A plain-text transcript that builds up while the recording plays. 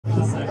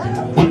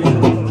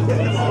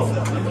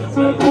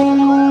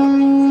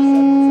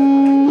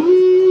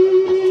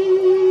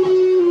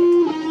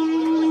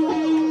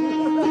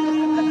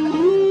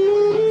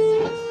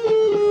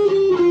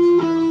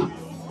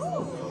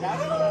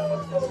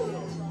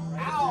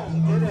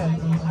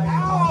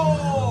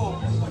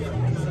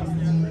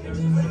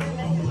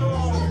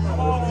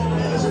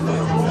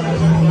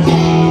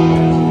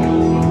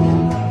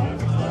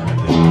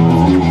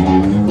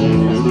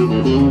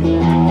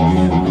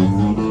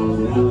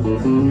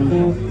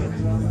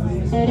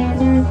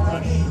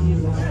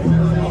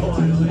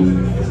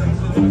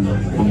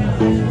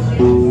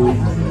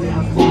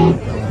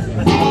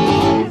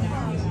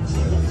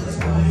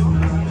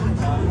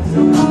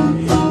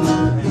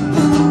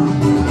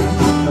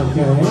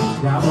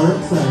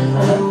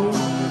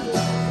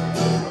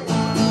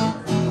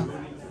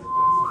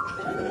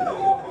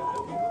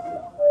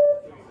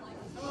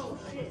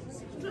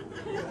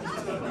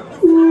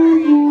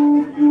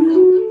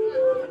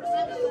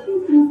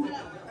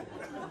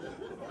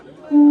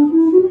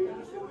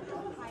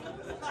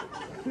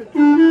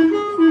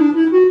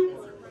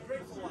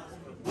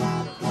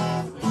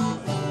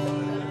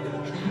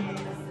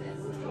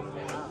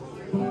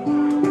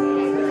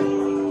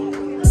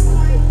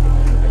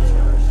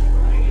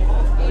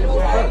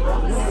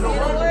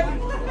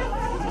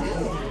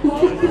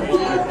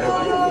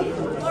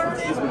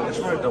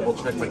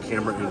Check my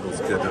camera angle's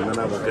good, and then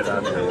I will get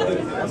out of here.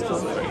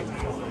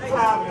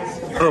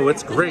 Oh,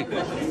 it's great.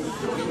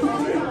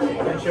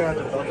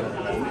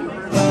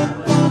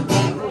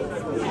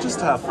 Just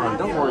have fun.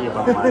 Don't worry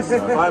about my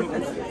stuff.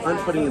 I'm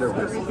putting in a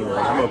risk here.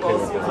 I'm okay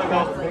with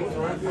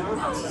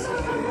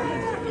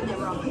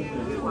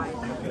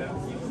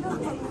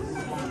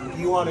that.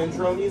 You want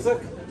intro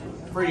music?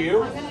 For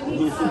you?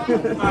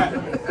 Alright.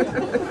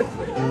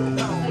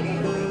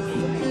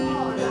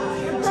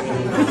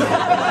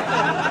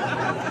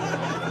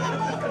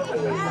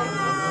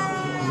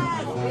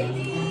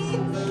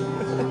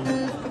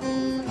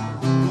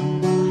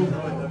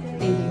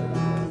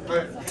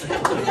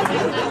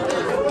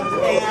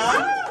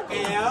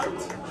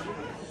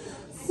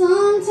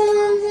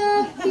 Sometimes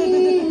I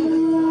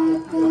feel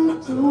like I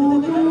don't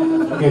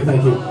know. Okay,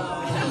 thank you.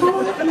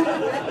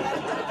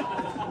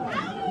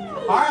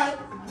 Alright.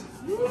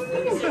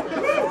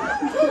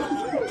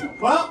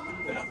 Well,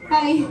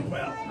 Hi.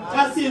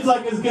 that seems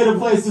like as good a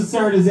place to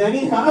start as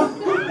any, huh?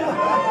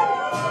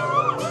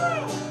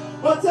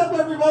 What's up,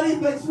 everybody?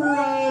 Thanks for coming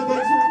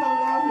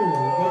out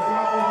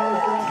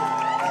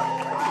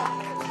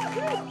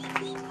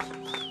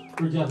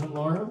here. We're Jeff and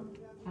Laura.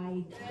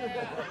 Hi.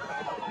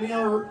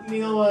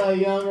 Neil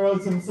Young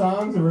wrote some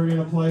songs, and we're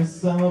going to play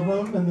some of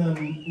them. And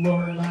then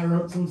Laura and I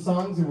wrote some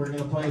songs, and we're going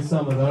to play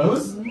some of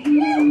those.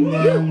 And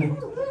then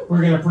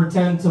we're going to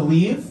pretend to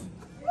leave.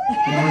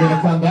 And we're going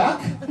to come back.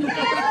 And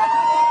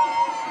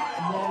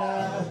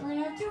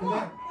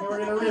we're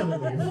going to really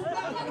leave.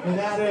 And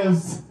that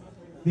is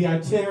the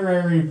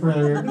itinerary for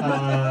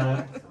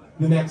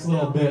the next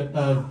little bit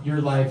of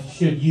your life,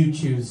 should you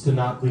choose to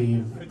not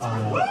leave.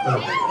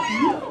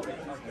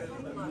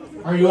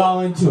 Are you all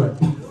into it?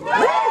 Here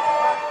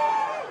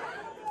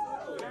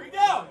we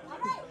go! All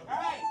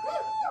right!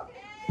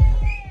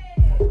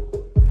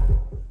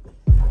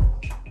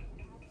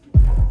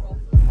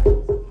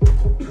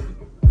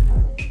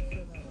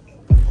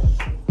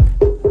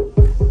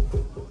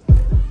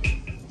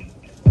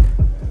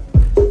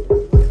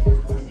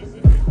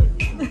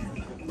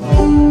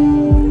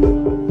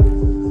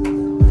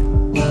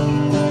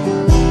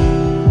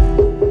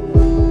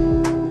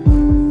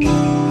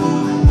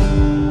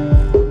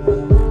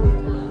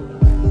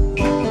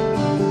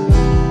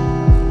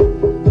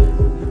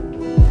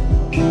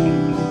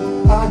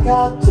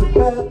 Got to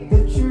bet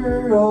that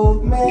your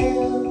old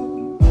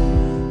man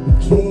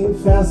became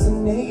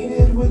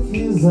fascinated with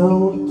his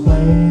own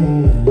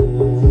plan.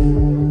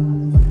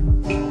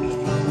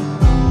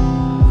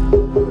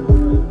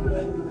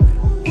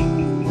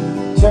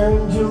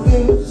 Turned you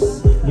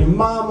loose, your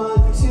mama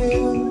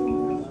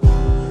too.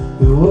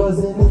 There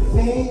wasn't a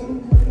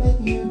thing that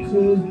you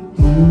could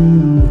do.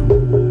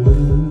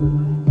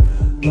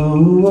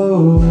 Oh,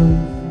 oh.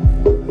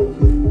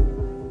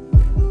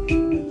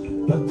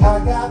 But I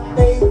got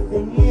faith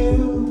in you.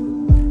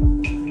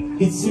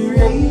 It's a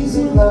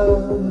razor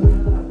love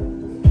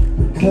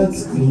that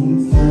cuts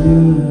clean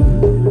through.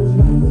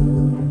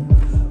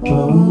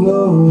 Oh,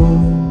 oh.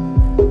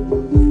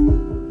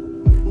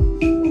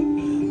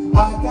 I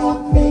got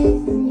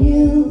faith in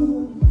you.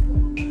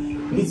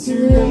 It's a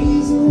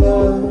razor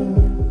love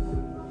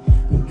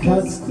that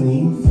cuts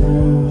clean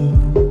through.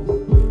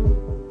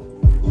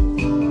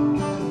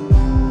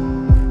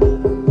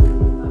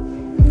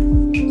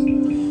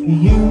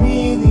 You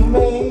really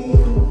made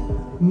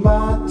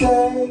my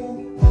day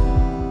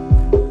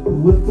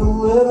with the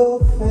little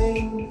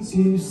things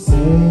you say.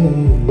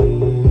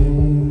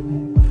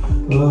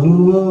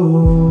 Oh, oh.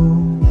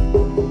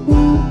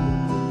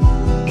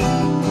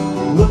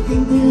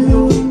 Looking through the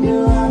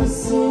window at a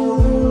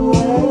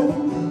silhouette,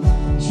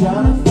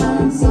 trying to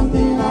find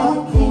something I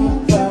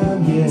can't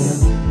find yet.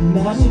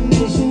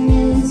 Imagination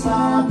is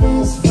my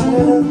best friend.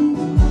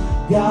 friend.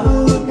 Gotta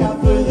look out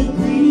for the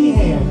greedy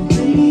hand,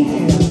 greedy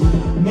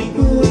hand. Make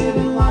a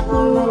living like a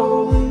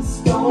rolling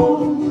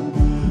stone.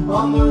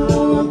 On the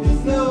road,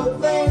 there's no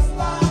place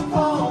like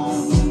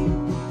home.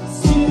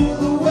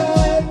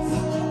 Silhouettes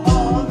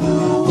on the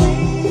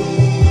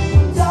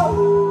window.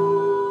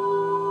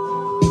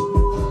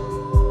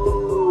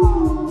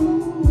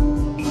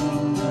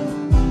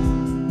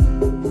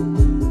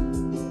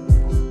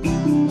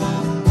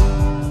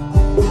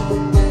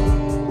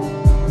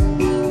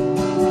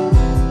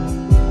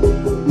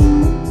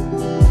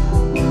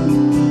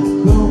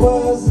 Who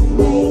was it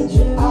made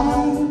your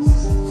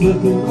eyes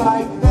looking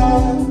like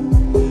that?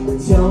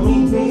 Tell me,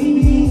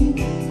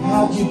 baby,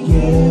 how'd you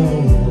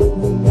get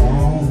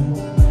that?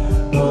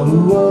 Oh,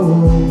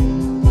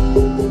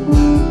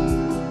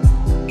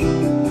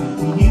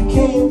 you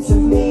came to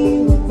me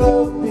with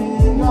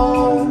open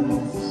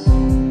arms,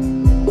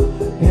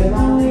 and I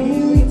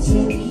really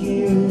took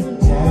you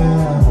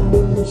down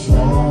the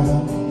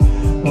track.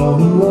 Oh,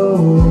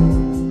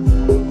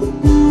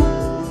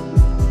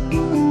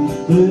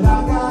 but I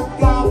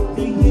got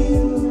for you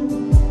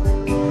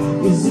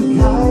is the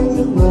kind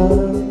of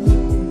love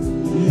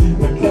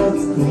that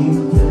cuts clean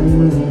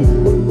through.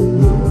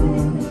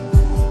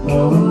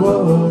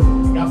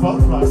 Oh, got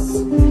both of us.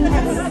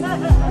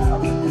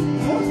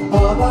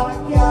 All I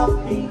got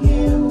for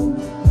you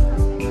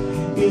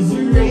is a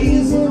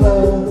razor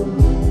love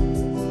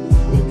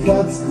that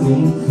cuts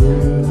clean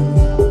through.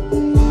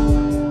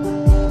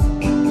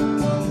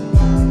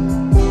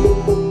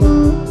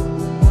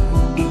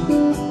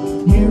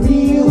 You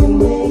really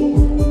made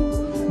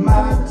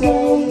my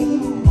day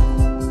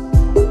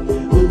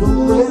with the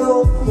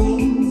little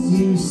things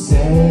you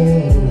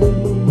say.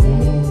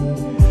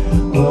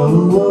 Oh,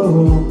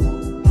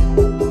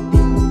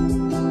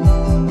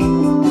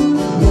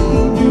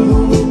 through the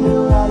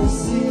window I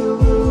see a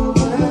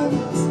silhouette,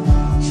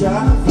 try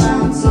to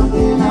find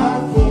something I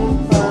can't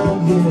find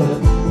yet.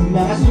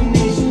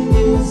 Imagination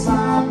is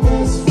my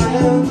best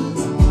friend.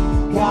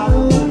 Gotta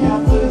look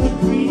out for the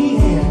greedy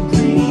hand,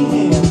 greedy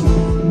hand.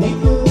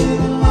 Make a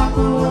living like a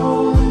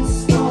rolling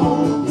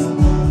stone.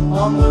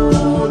 On the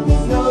road,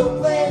 there's no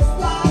place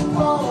like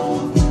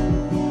home.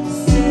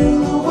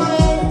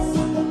 Silhouettes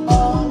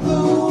on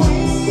the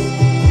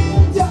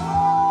window.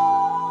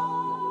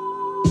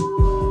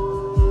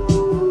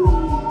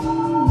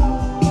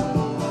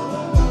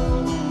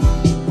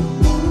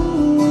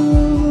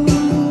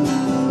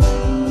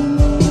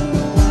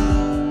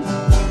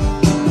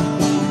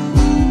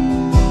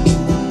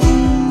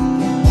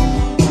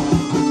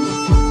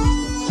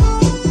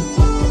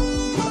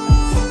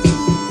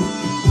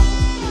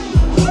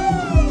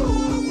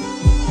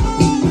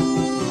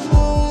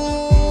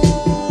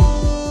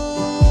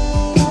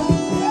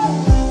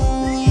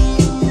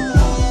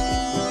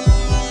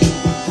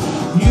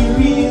 You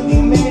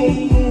really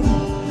made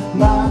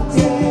my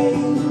day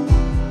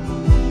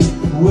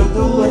with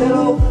the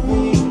little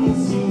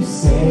things you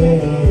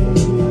say.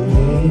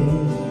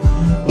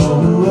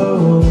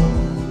 Oh,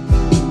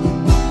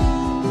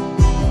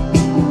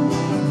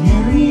 you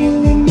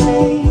really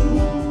made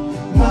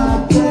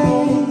my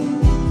day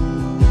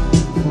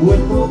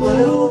with the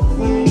little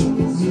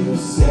things you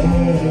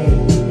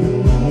say.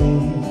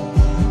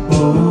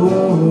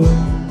 Oh.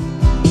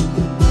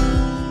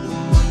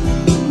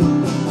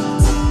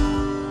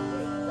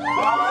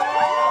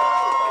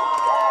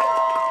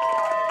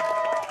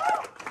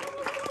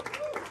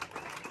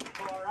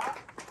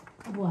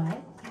 What?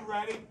 You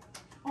ready?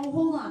 Oh,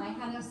 hold on. I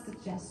had a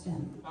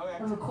suggestion. Okay.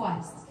 A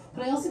request.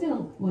 But I also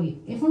gotta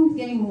wait. If I'm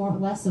getting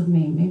less of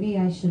me, maybe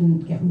I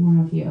shouldn't get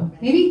more of you.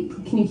 Maybe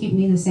can you keep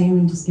me the same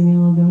and just give me a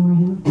little bit more of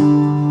him?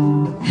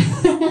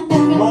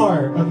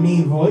 More of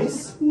me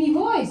voice. Me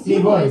voice. Me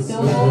your voice.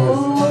 Oh, Me voice.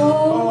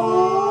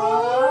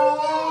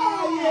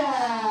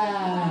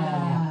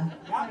 yeah.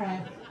 All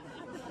right.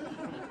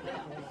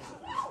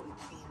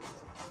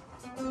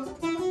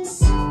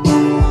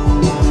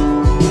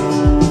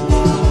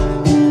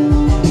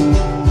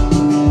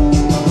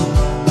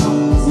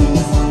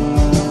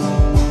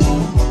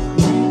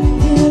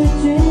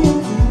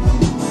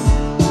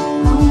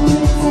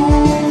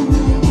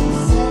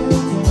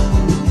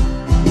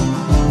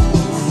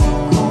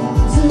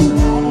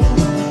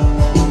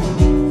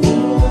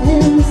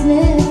 Feelings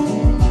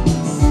lifted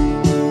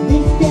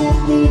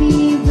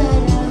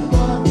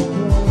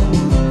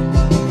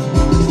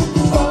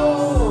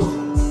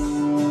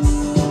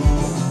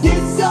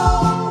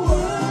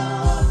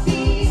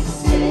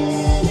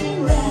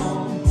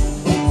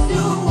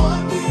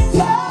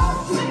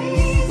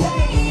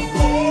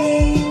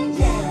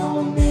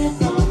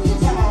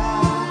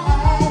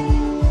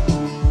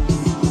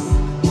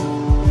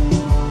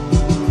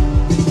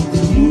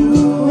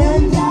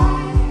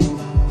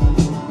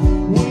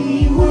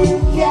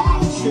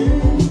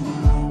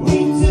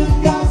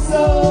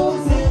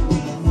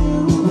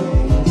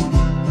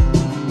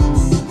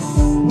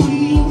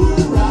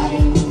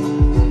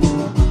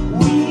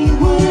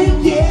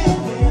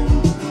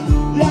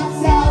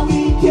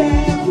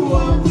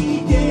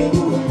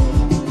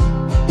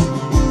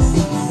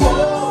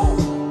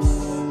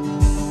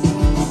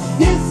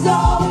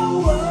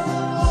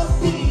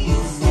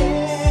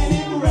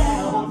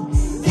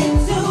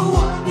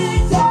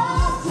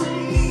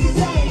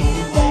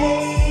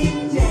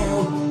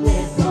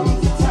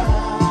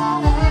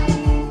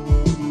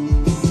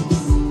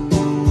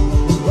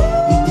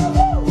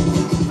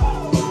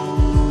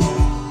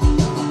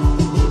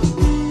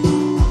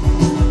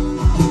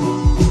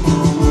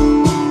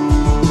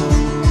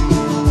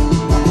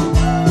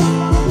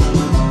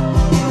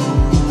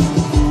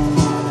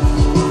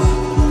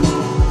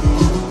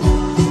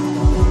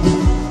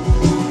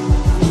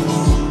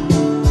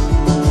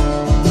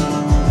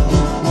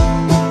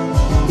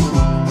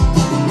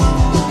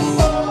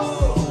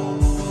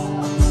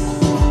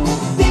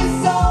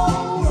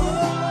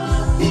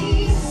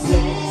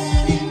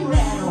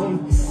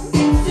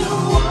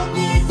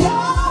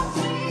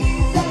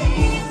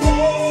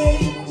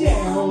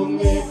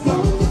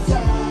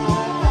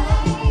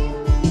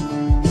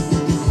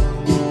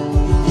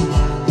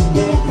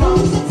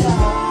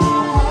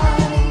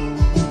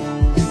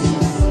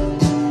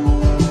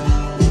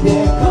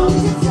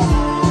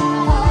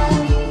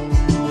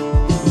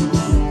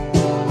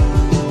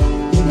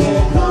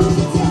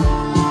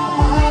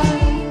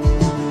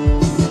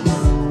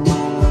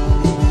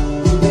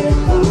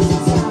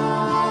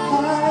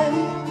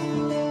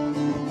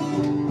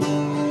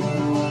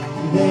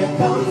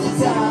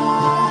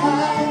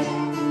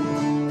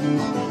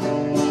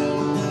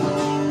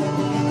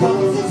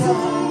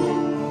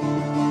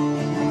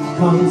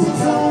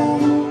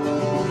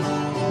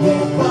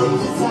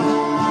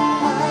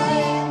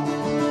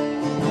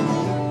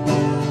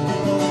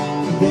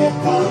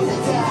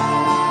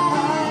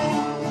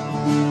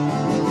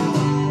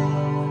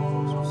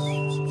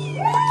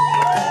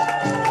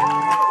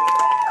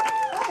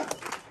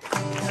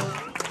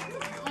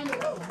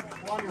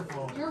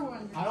wonderful. You're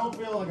wonderful. I don't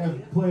feel like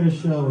I've played a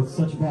show with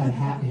such a bad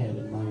hat head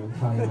in my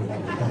entire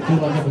life. I feel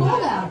like I've been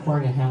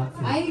wearing a hat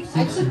for I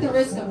 6 took the years.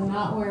 risk of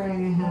not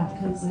wearing a hat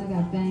because I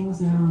got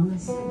bangs now on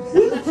this.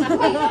 Wait,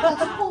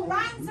 that's cool.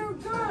 Bangs are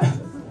good.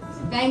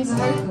 Bangs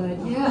are good,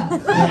 yeah.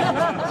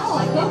 I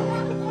like them.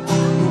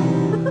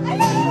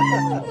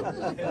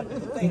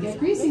 They get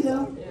greasy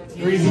though.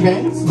 Greasy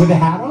bangs with a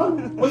hat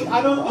on? Wait,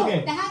 I don't.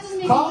 Okay. The hat doesn't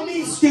make Call it me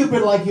greasy.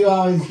 stupid like you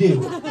always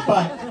do,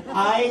 but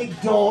I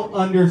don't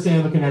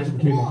understand the connection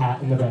between the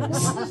hat and the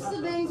bangs. Just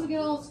the bangs would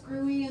get all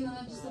screwy and then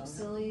it just looks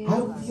silly. I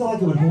would feel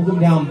like it would hold them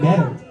down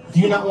better. Do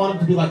you not want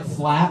them to be like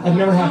flat? I've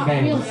never had Not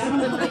bangs. really, I don't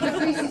know. They get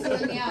greasy, so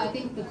then yeah, I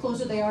think the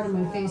closer they are to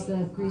my face,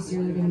 the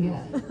greasier they're gonna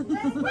get.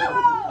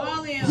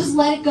 Just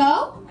let it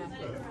go.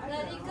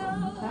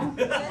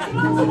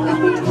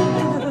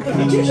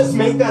 Did you just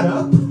make that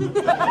up?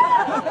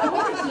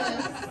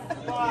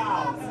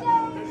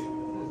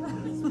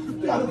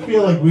 I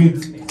feel like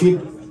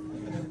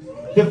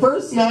the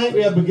first night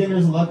we had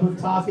beginner's luck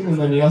with talking, and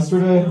then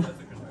yesterday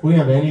we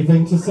have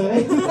anything to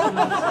say.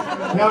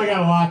 Now we got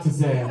a lot to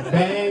say.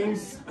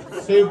 Bangs,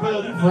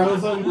 stupid,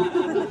 frozen.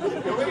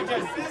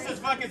 This is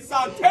fucking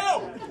song 2.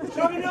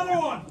 Chug another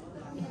one.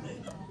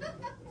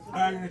 All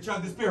right, I'm gonna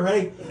chug this beer.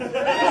 Ready?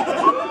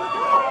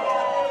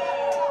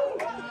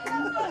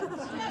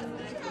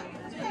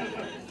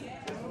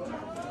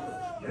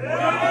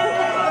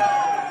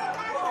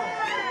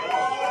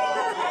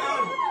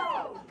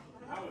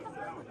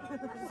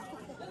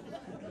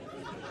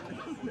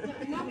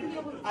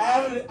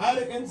 I had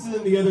an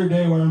incident the other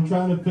day where I'm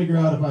trying to figure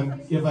out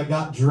if I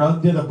got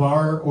drugged at a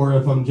bar or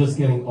if I'm just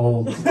getting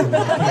old.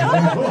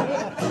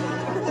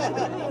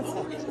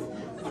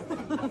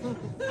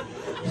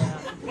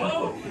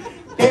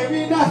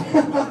 Every night,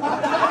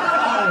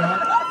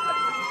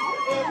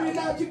 every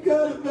night you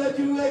go to bed,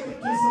 you wake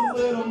up just a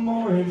little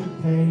more in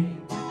pain.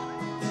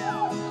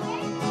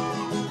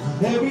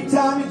 Every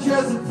time you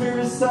dress up for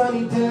a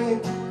sunny day,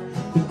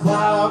 the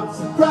clouds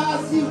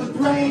surprise you with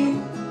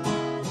rain.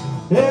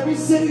 Every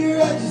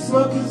cigarette you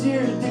smoke is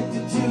you're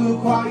addicted to a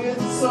quiet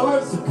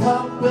source of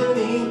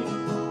company.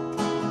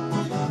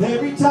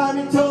 Every time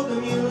you told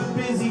them you were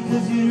busy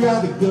cause you'd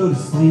rather go to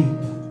sleep.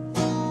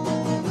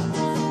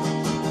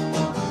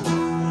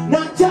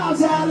 9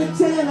 times out of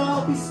 10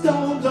 I'll be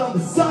stoned on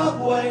the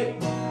subway,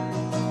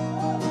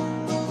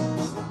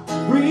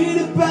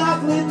 reading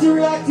backlit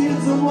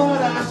directives on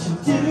what I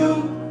should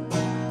do,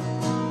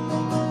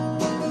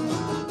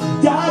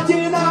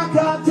 dodging eye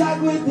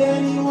contact with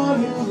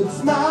anyone who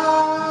looks my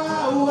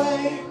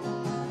way.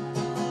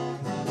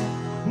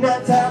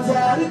 9 times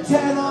out of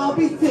 10 I'll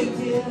be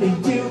thinking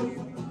of you.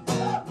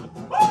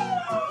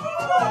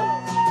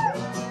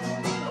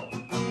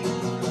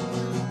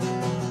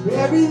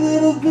 Every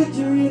little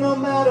victory, no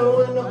matter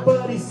when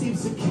nobody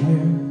seems to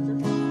care.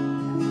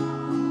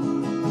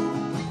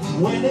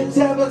 When a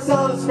 $10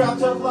 on a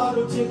scratch off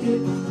lotto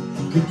ticket,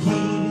 the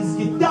keys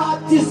get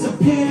not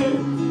disappear.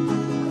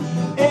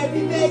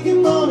 Every naked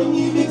moment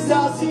you've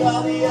exhausted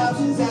all the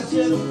options I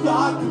should have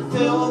thought could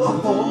fill the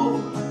hole.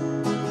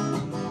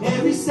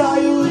 Every star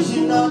you're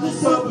wishing on,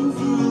 just hoping for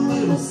a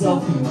little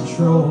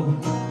self-control.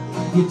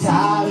 You're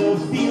tired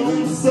of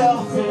feeling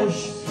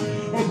selfish,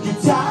 and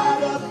you're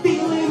tired of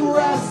feeling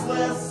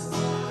restless.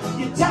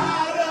 You're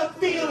tired of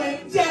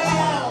feeling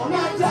down.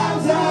 9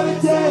 times out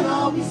of 10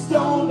 I'll be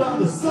stoned on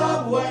the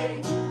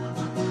subway,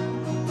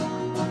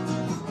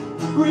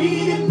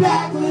 reading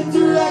backlit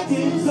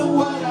directives of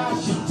what I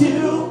should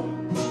do,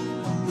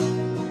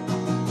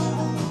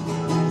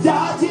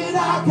 dodging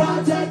eye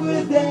contact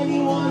with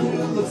anyone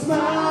who looks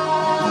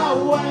my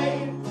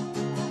way.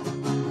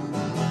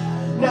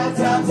 9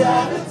 times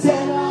out of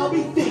 10 I'll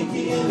be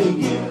thinking of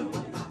you.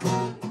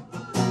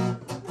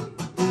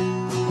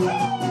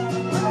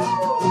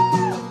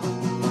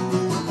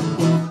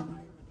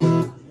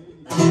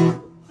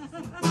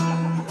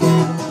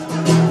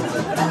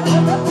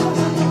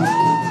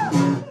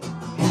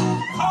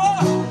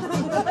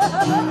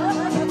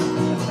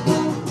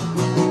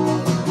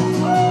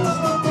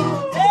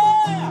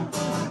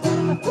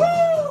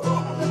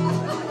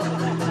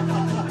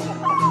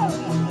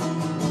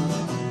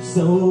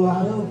 So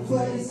out of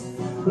place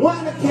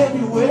when I can't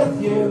be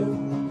with you.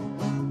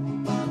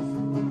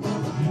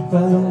 If I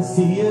don't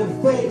see your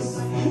face,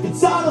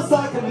 it's almost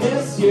like I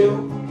miss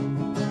you.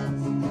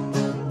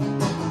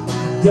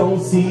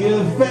 Don't see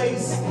your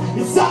face,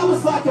 it's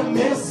almost like I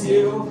miss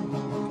you.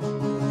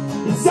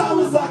 It's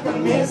almost like I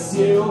miss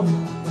you.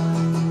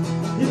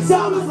 It's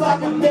almost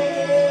like I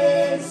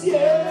miss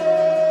you.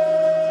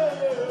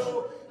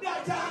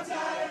 9 times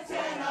out of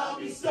 10 I'll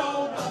be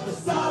stoned on the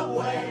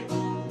subway,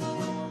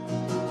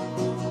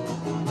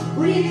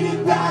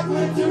 reading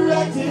backlit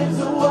directives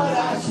of what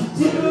I should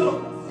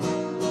do,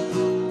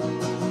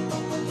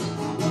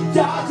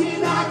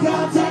 dodging eye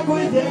contact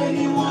with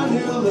anyone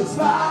who looks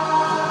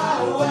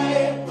my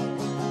way.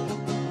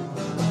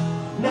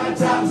 9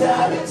 times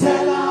out of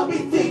 10 I'll be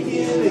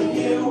thinking of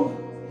you.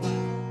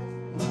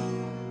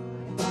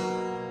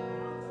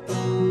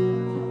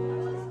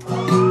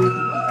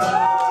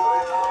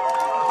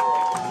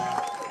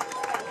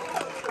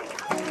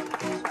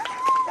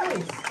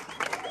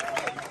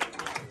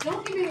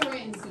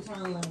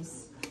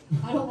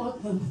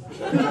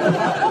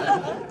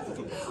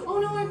 Oh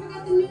no, I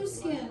forgot the new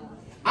skin.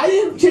 I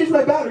didn't change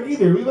my battery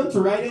either. We went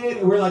to Rite Aid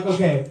and we're like,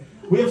 okay,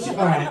 we have shit.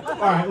 All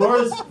right.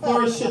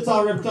 Laura's shit's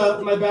all ripped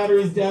up. My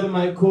battery's dead in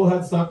my cool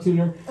headstock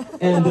tuner.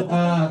 And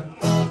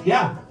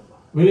yeah,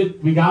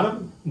 we got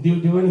them.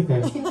 Do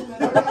anything.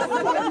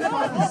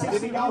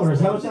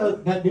 $60. How much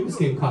that new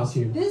skin cost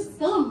you? This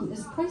thumb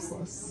is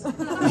priceless. I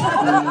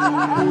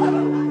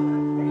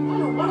don't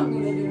know what I'm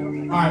gonna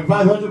do. All right,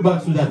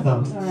 $500 for that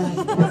thumb. All right,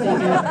 I'll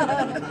take it.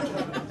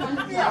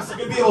 Yeah, so it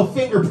could be a little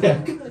finger pick. I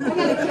got a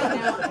kid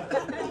now.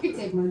 You can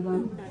take my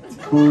thumb.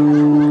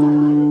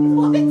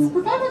 What?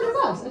 For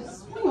 $500,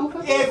 it's, you know,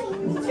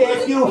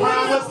 If you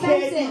have a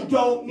kid, you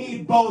don't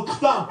need both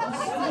thumbs.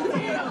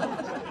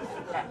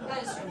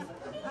 that is true.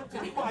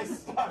 I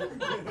stuck.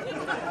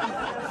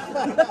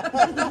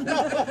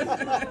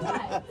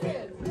 5, 2,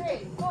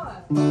 3,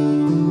 4.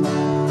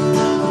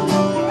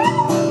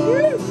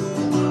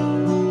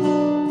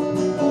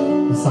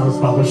 The song's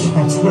probably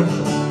short.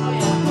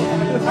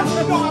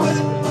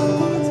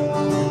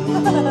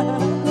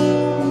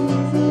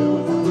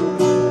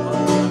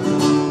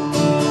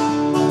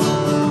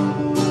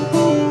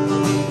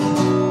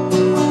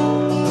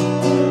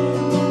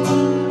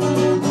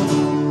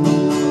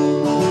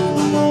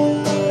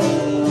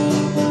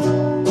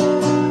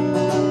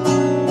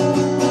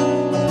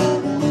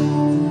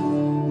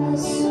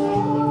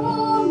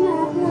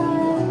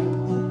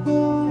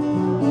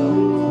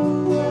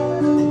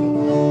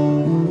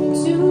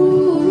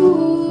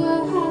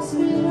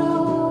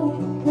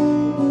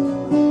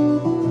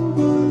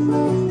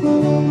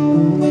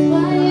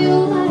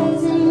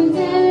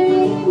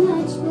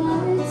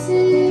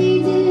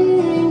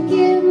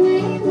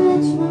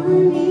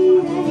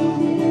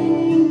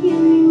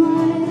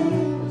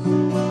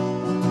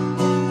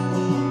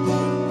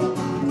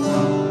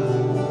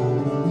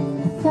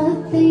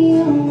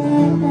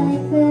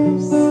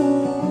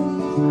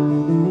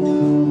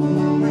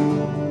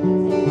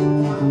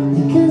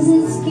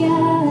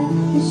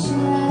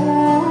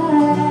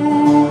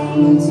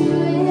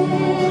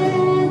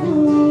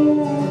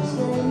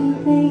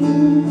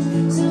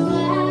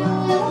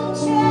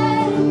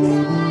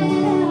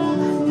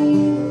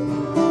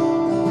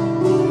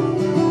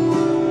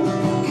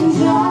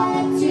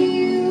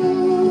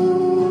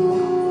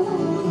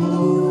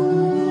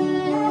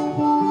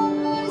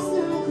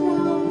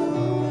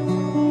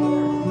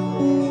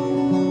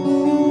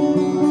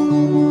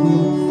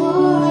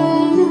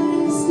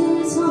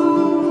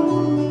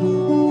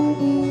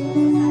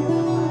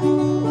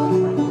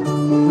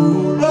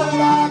 Oh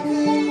yeah.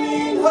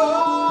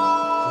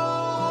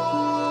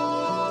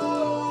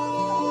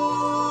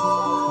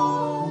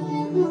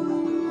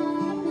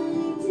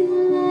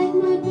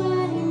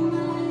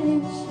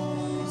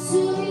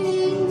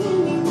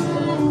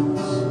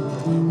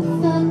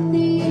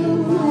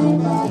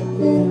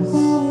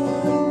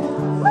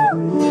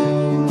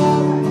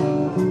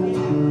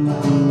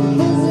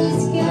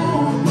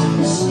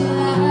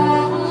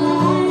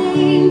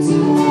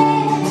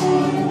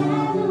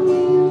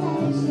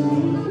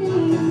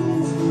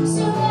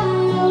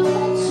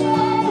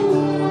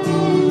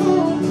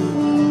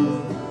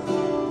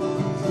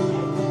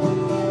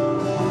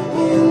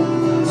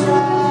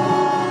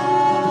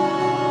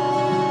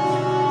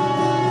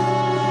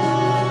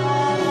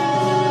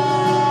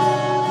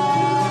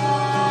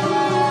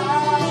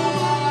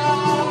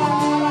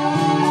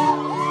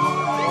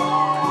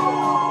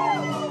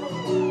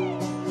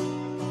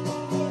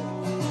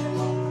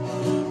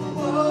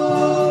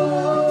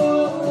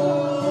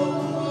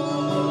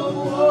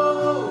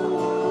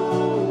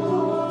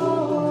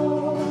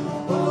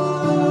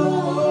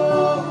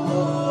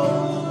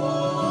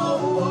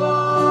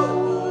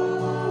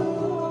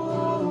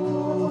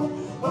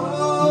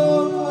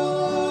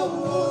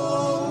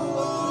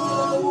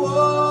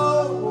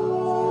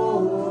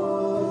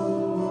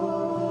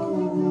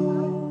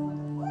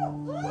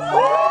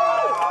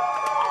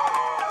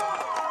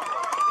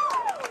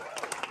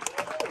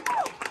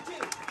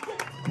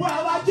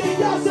 Well, I think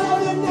I saw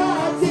the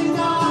nights in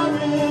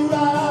Iron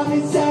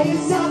Run saying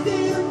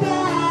something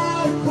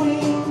about a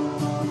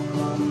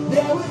queen.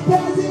 There were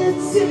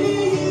peasants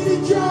singing, the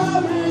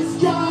drummers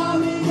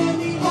drumming, and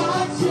the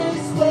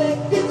archers split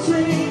the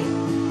tree.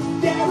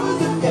 There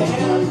was a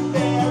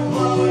fanfare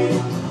blowing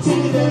to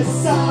the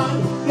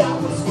sun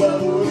that was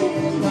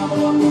floating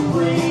on the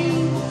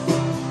breeze.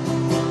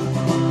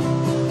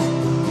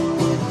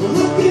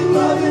 Look at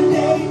Mother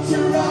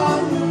Nature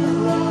on the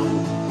run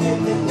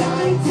in the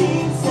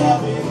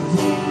 1970s.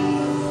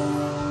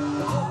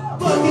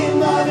 Look at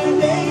Mother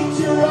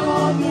Nature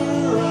on the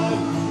run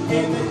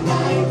in the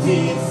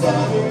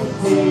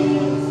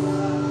 1970s.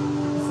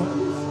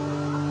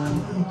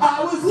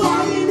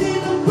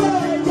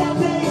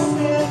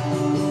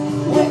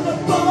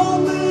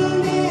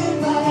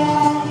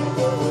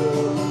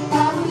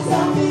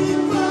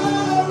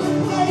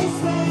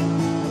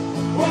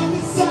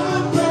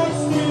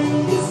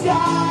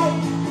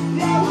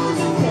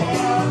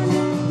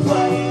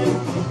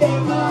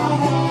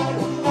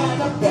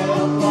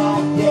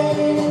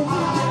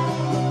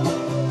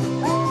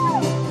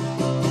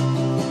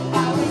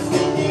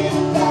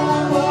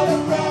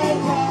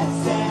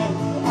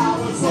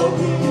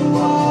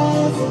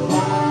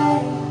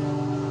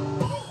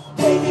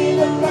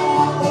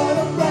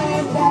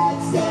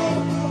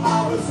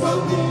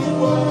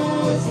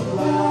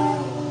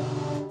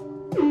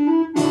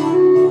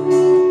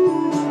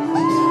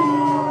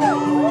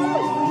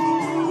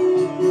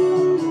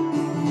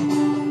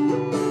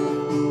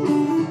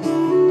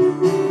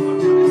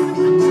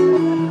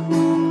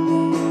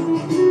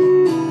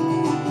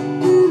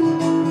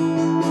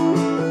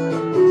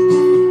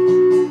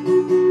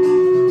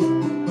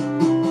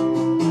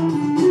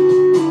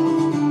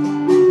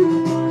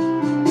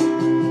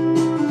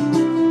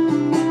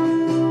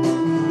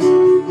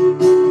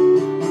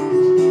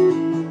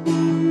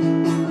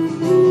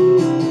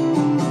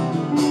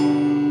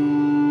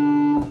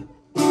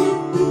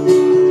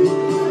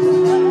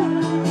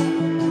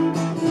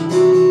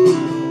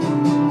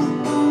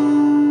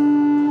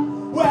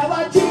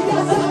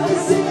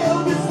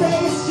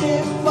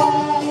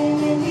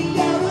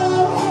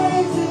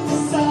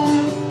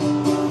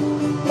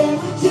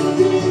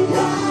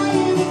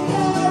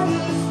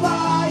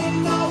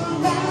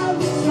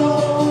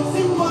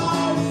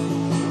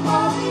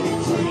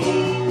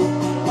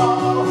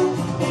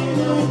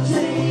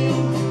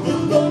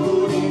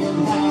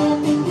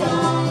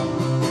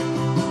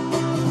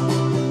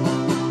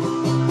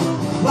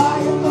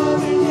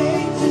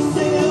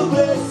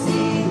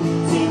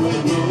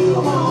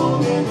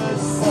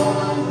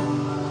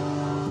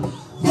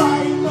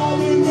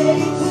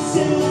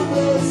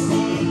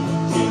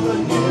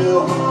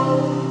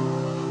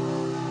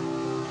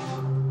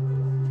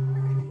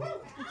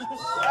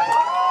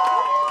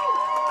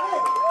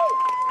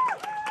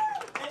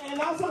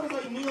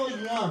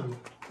 Young.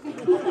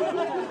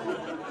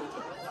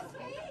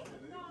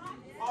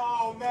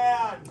 Oh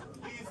man,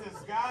 he's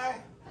this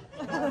guy.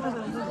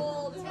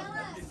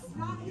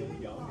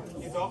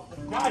 He's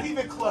not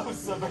even close.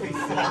 Somebody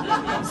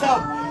said.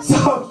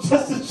 So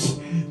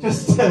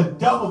just to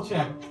double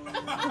check,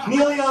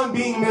 Neil Young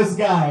being this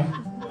guy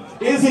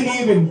isn't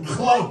even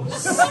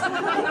close.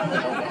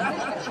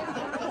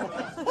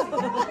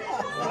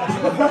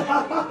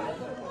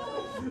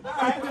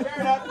 Alright, fair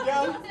enough,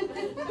 Joe.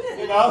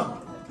 You know?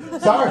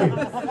 Sorry.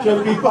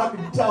 Shouldn't be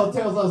fucking telling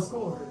tales out of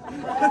school.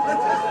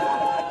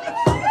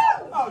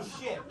 Oh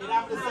shit, it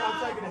happened to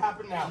sound like it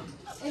happened now.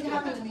 It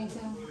happened to me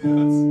too.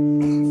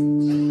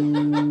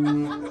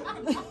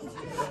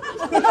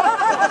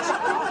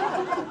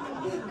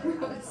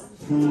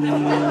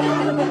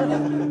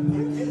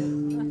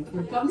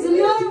 Here comes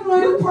another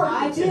one. I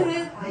did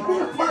it. It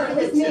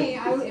was me.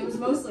 It was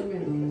mostly me.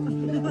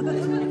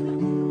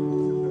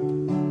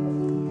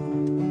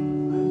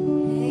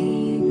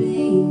 Hey,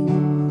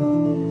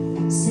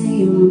 babe, say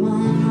you're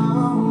mine,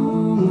 all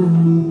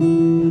mine.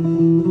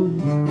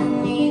 I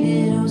need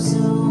it oh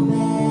so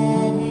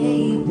bad.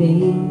 Hey,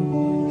 babe.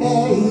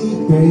 Hey,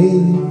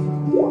 babe,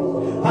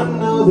 I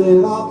know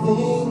that all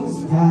things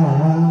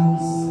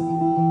pass.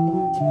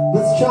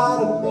 Let's try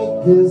to make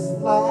this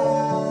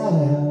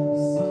last.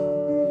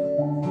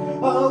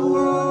 Oh,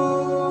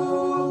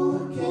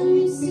 can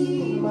you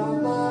see my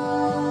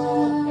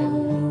light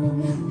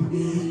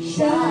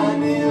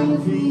shining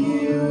for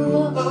you?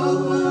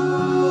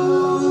 Oh,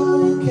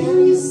 can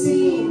you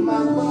see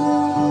my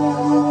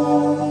light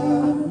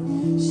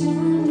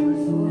Shining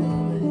for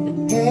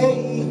you.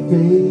 Hey,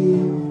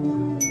 babe,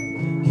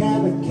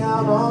 can I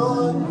count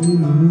on you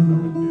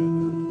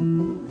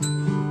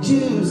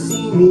to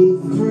see me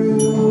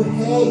through?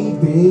 Hey,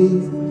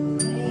 babe.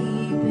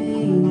 Hey,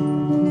 babe,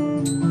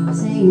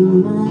 say you're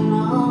mine,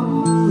 all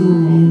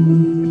mine.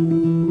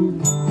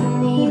 I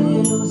need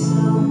it oh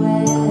so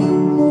bad.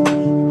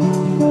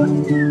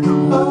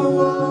 Oh,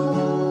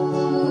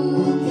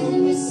 can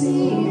you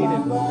see my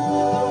light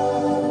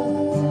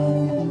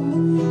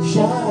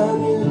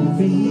shining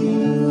for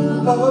you?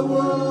 Oh,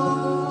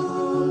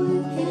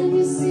 can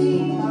you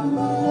see my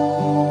light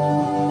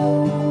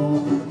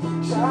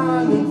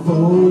shining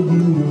for you?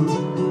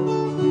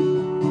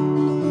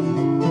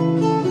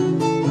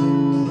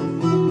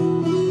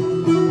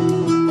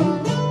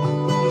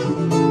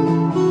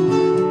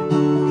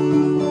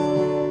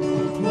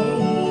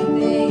 Hey,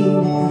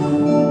 babe,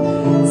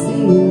 say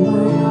you're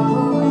mine,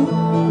 all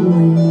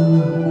mine.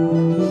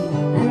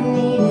 I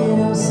need it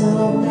oh so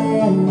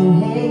bad.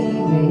 Hey,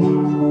 babe.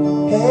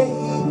 Hey,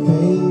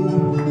 babe,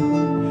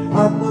 I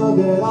know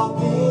that all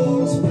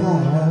things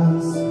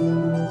pass.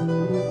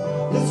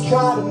 Let's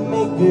try to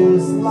make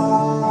this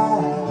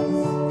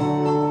last.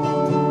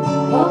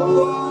 Oh,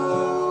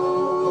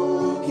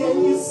 can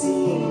you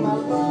see my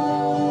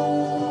light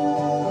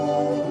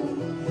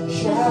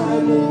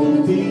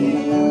shining for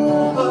you?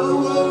 Oh,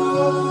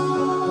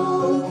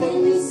 can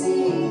you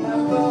see my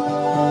light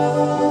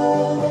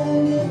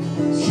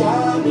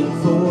shining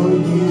for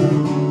you?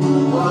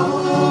 Oh,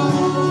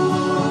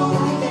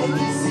 can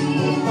you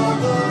see my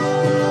light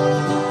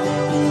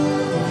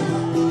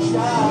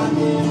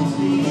shining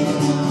for you?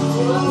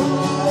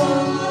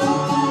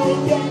 Oh,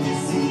 can you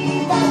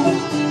see my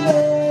light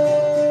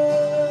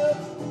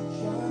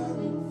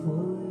shining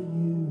for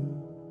you?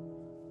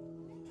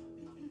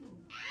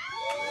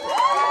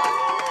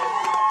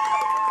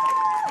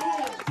 I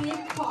had a big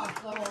cough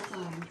the whole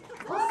time.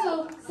 Also,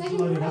 second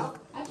Let it verse, out.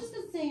 I've just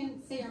been saying,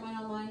 say you're mine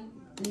online,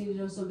 I need to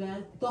know so bad,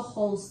 the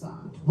whole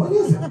song. What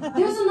is it?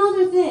 There's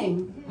another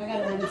thing. I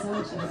gotta write it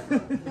down, check.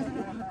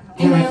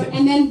 Can I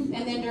And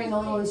then during the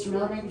little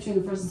instrumental break between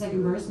the first and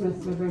second verse, my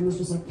brain was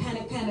just like,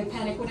 panic, panic,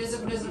 panic, what is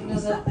it, what is it, what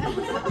is it?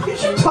 You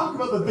should talk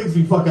about the things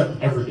we fuck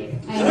up every day.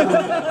 I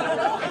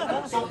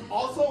know. So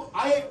also,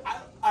 I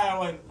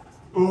went,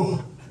 ooh.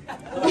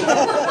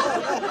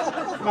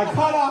 My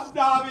cutoff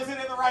knob isn't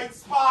in the right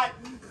spot.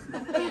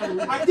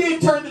 I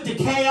did turn the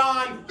decay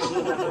on.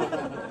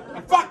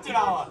 I fucked it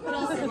all up. What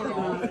else did you do?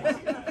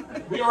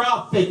 We were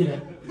out faking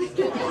it.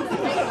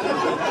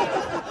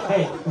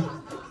 Hey.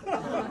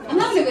 I'm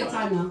having a good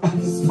time now. What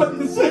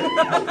is that?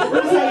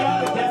 The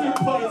desert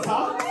plays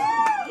songs?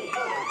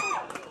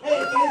 Hey,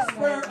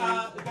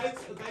 thanks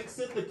for thanks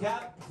to the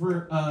cat for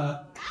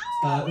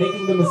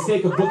making the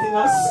mistake of booking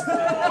us,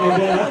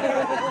 and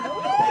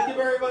thank you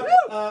very much,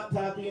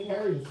 Pappy and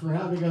Harry, for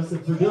having us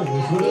and for doing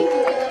this.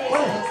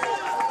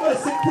 What a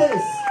sick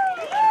place!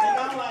 And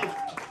I'm like,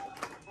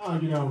 oh,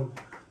 you know.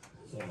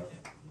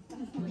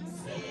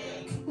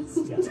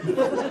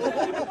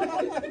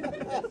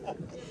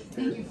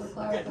 Thank you for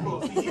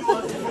clarifying.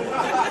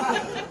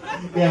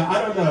 Yeah, I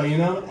don't know, you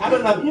know? I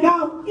don't know, you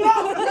know?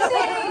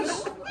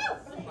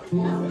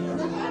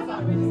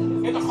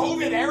 In the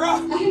COVID era?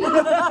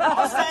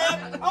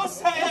 I'll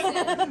say it.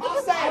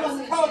 It's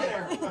the COVID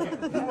era. Okay.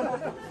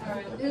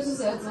 Alright, here's a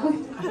sad song.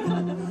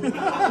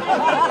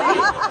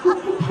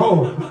 Oh.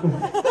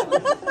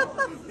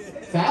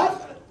 Sad?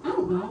 I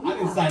don't know. I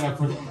didn't sign up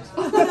for that.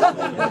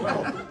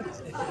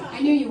 I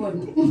knew you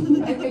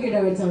wouldn't. I figured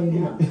I would tell you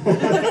now.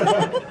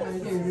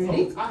 Okay,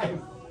 ready?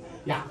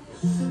 Yeah.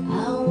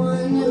 I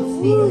wanna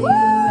feel you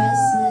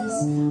restless.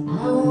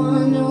 I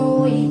wanna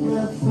wake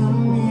up from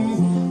it.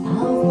 I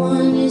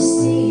wanna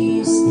see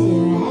you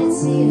stare at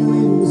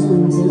ceilings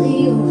until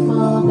you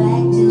fall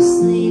back to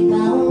sleep. I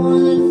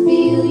wanna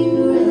feel you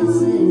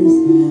restless.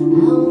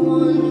 I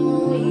wanna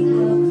wake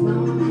up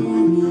from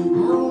it. I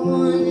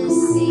wanna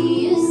see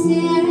you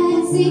stare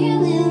at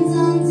ceilings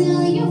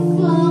until you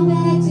fall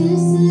back to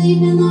sleep.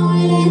 In the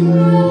wind and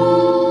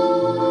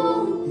roll,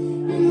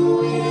 in the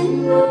wind and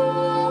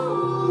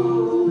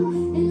roll,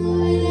 in the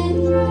wind and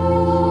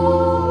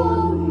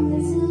roll.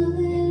 There's a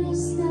little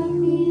stuff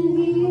in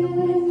here.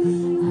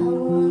 I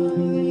wanna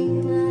wring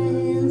my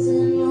hands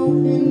and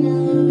open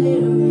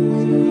elevator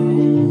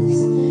doors.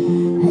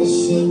 A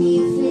shaky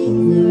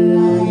finger,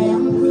 I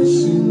am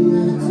pushing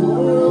the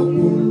door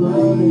open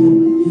button.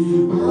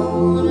 I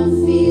wanna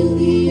feel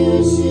the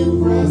urge to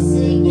press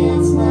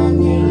against my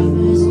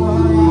neighbor's wall.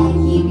 I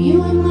keep you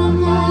in my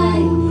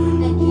mind.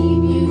 I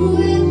keep you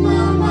in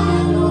my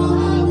mind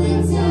all the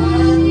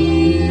time.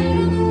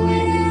 In the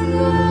wind and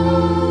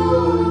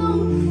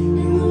roll,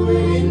 in the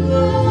wind and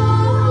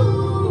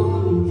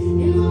roll,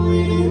 in the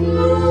wind and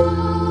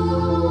roll.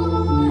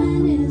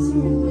 And it's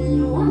ruin,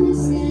 wanna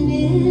stand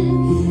in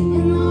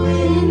the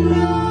wind and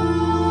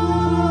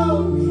roll,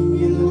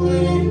 in the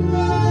wind and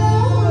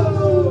roll,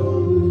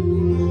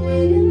 in the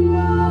wind and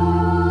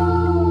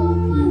roll.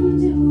 And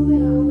do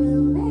it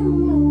will land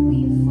when we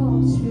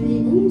fall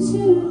straight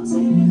into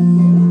time.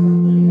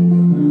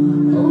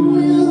 Oh,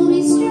 we'll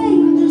be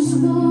strangers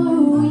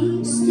for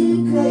weeks, too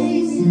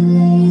crazy,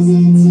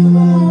 lazy till I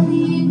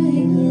leave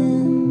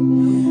again.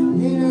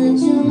 Then I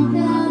jump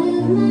out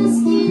of my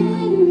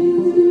skin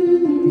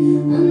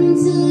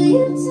until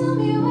you tell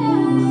me where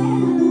I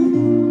am.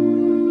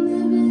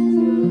 Living in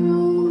New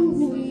York,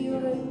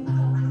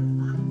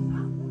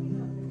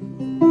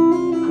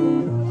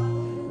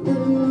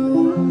 living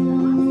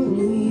in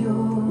New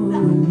York.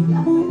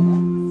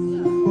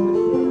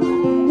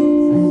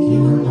 I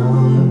can't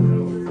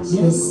know,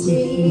 just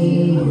stay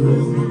in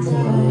the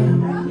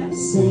dark,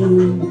 sing,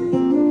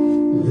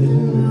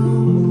 living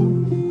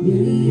in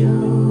New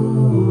York.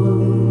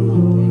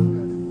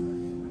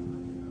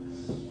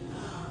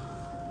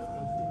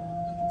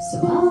 So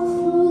I'll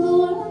fool the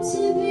world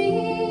to be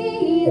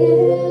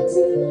there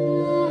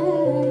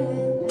tonight,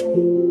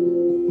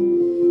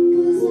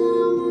 'cause I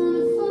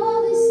wanna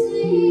fall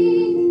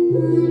asleep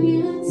on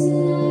your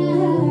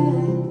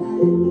time.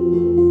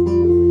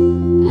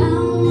 I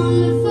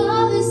wanna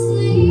fall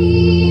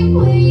asleep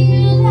when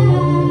you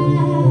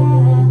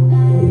lie.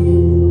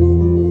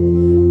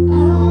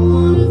 I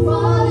wanna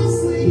fall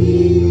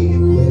asleep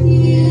with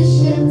you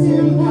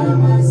shifting by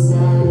my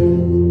side.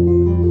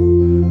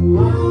 I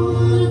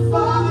wanna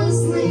fall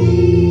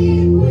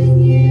asleep with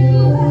you.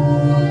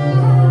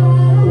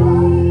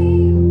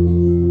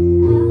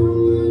 I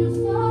wanna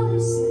fall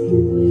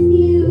asleep with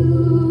you.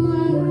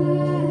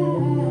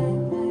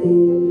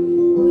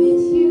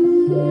 With you.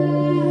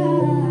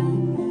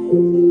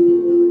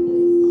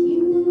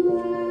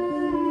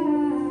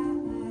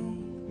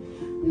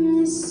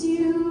 Miss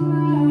you.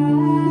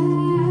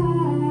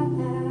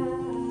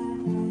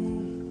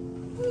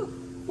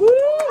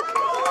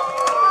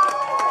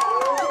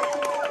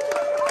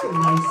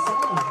 Nice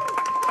song.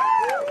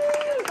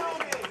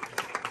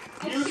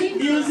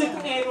 Music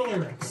and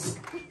lyrics.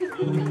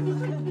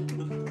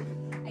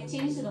 I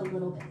changed it a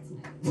little bit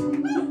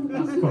tonight.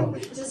 That's cool.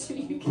 Just for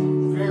you guys.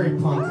 Very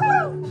punk.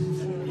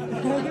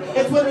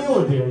 It's what you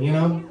would do, you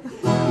know?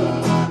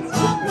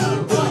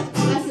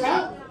 Mess it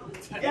up?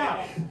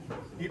 Yeah.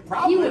 You You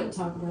probably. wouldn't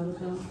talk about it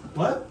though.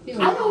 What? You I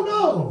wouldn't. don't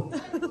know.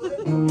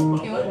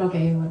 You would?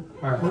 Okay, you would.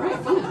 All right. Alright,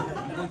 fine.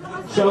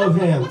 Show of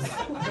hands.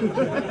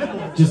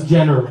 Just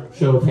general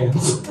show of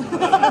hands.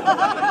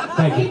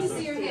 Thank I need you. to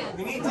see your hand.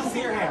 We need to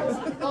see your hands.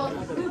 Oh,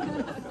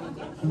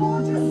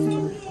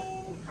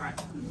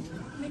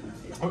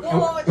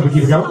 Can we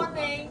keep it going?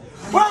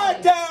 1,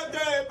 2,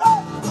 3, 4.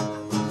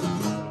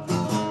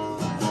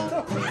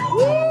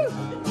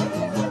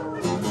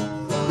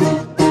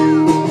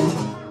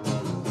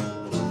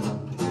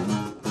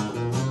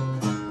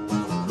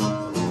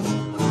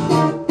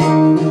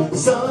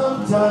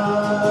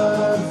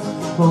 Sometimes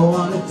I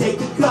wanna take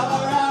the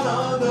car out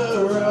on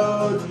the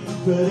road,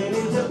 put it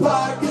into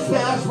park and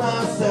smash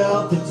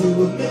myself into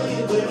a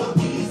million little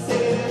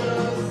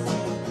pieces.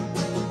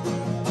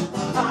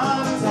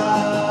 I'm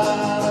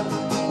tired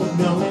of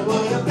knowing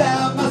what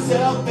about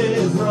myself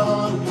is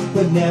wrong,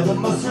 but never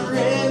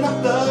mustering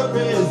up the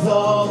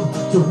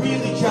resolve to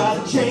really try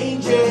to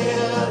change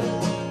it.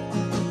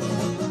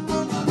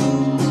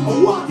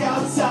 I walk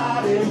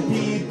outside and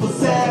people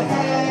say,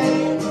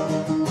 hey.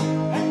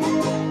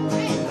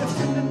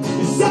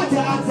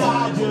 Sometimes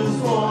I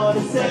just want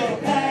to say,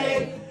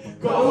 hey,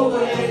 go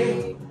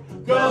away,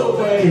 go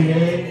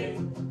away.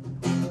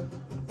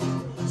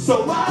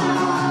 So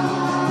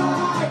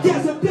I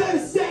guess I better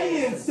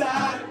stay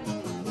inside.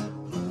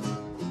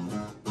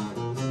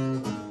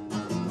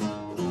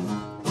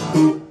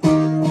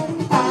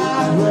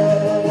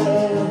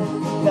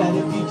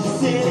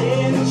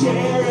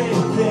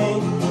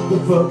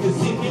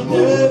 focusing your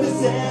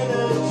nervous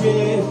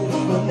energy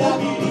on the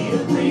beauty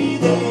of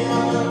breathing.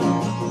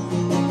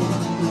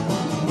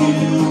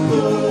 You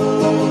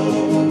could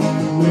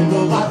live a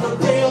life of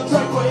real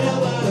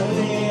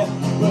tranquility,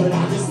 but I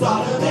just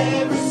thought of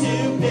every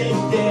stupid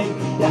thing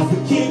that's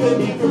been keeping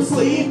me from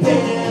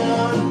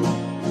sleeping.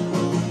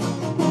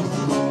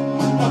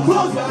 Now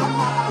close your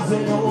eyes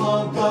and it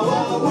won't go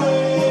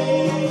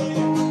away.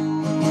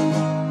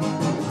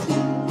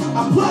 I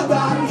plug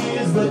my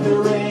ears but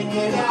they're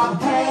ringing out.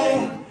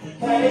 Hey,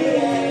 hey,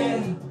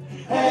 hey,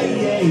 hey,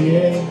 hey,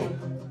 hey.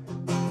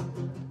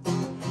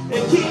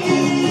 It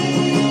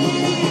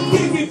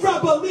keeps me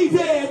from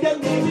believing that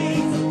maybe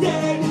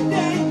someday the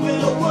thing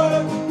will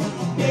work.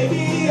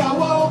 Maybe I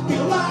won't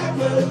feel like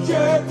a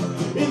jerk,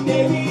 and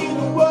maybe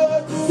the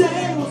words to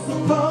say will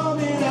still come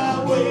in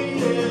our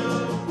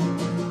waiting.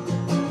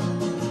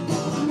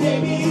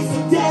 Maybe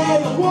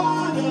someday I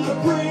wanna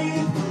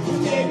breathe.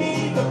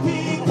 Maybe the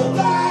people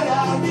that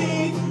I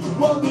need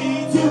won't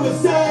lead to a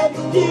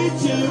second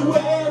future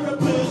where I'm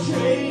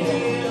betrayed.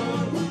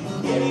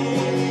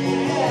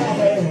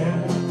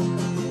 Yeah,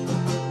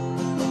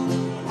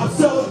 I'm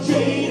so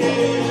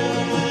jaded.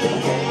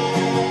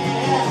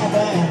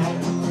 Yeah,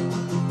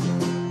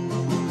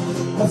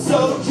 I'm so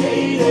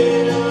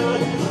jaded.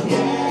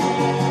 Yeah,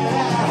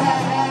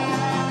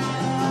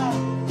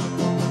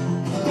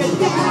 and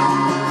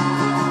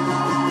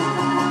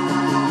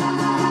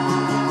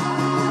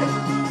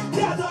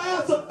that's why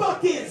I'm so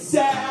fucking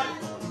sad.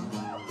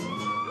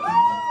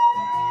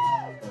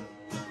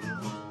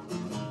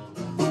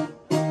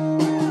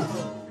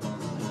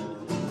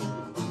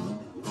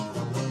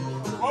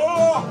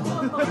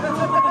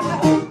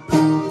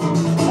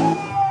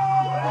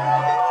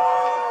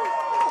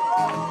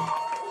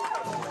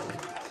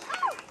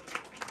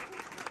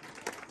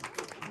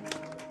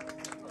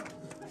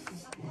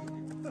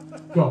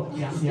 Go.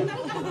 Yeah, yeah.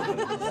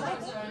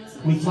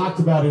 We talked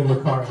about it in the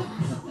car.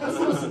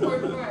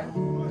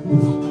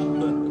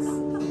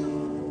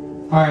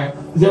 All right.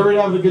 Is everybody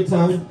having a good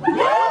time?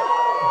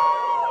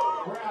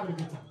 We're having a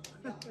good time.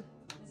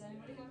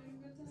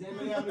 Is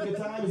anybody having a good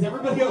time? Is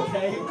everybody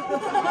okay?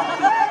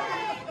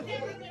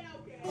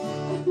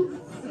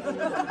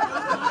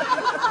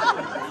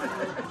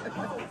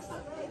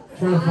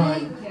 Trying to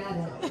find.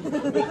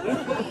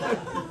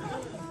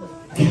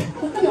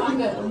 No, I'm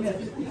good.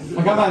 I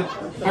got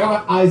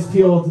my eyes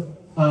peeled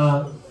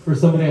for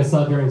somebody I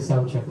saw during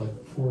sound check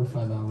like 4 or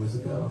 5 hours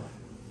ago.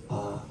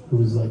 Who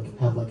was like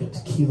had like a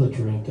tequila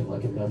drink and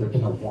like another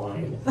and a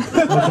wine.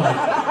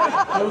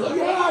 I was like,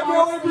 yeah, I'm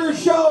going for a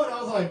show, and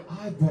I was like,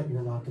 I bet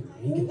you're not gonna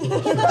make it to the show.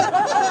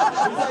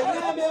 He's like,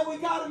 yeah, man, we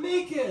gotta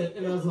make it,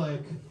 and I was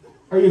like,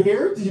 are you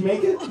here? Did you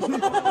make it? You made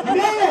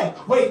it.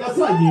 Wait, that's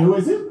not you,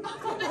 is it?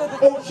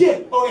 Oh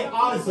shit. Okay,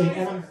 honestly,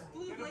 and I'm.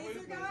 Blue blazer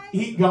guy?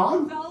 He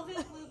gone? Velvet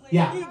blue blazer.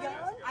 Yeah.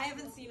 I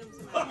haven't seen him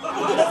since.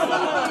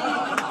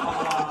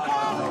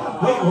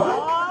 Wait,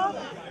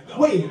 what?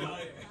 Wait.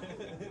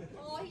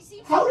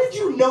 How did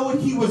you know what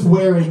he was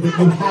wearing that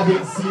you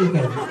haven't seen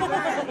him?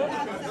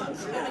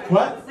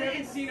 What? I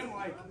haven't seen him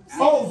like.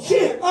 Oh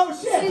shit! Oh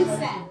shit! Since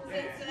then.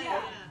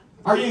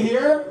 Are you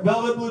here,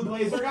 Velvet Blue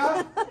Blazer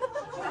guy?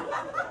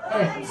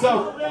 Okay,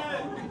 so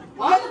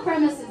On the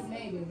premises,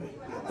 maybe.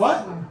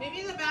 what? Maybe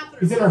in the bathroom.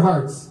 He's in our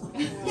hearts.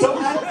 So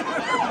I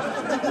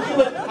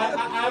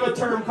have a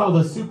term called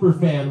a super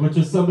fan, which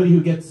is somebody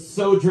who gets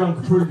so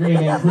drunk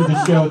pre-gaming for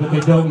the show that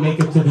they don't make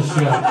it to the show.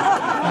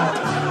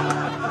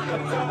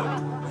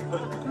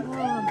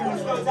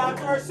 Goes out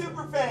to our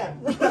super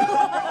fan.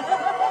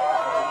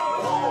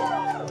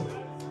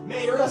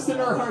 May you rest in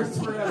our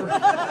hearts forever.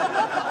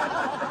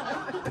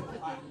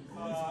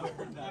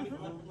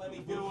 Let me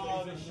do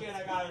all the shit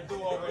I gotta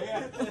do over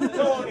here.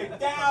 Tone it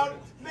down,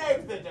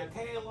 make the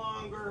decay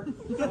longer.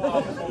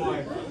 Oh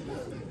boy.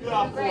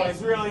 Oh boy,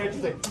 it's really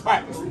interesting.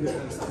 Alright.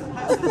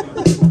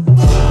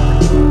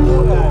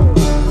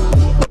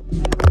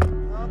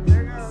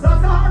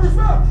 Suck the harvest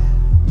up!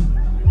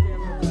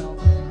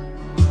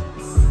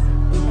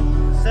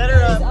 Set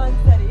her up.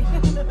 Unsteady.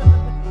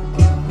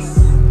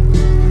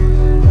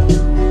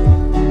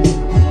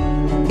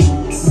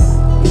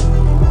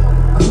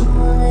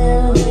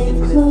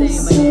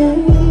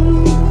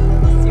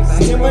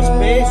 Too much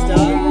bass, dog.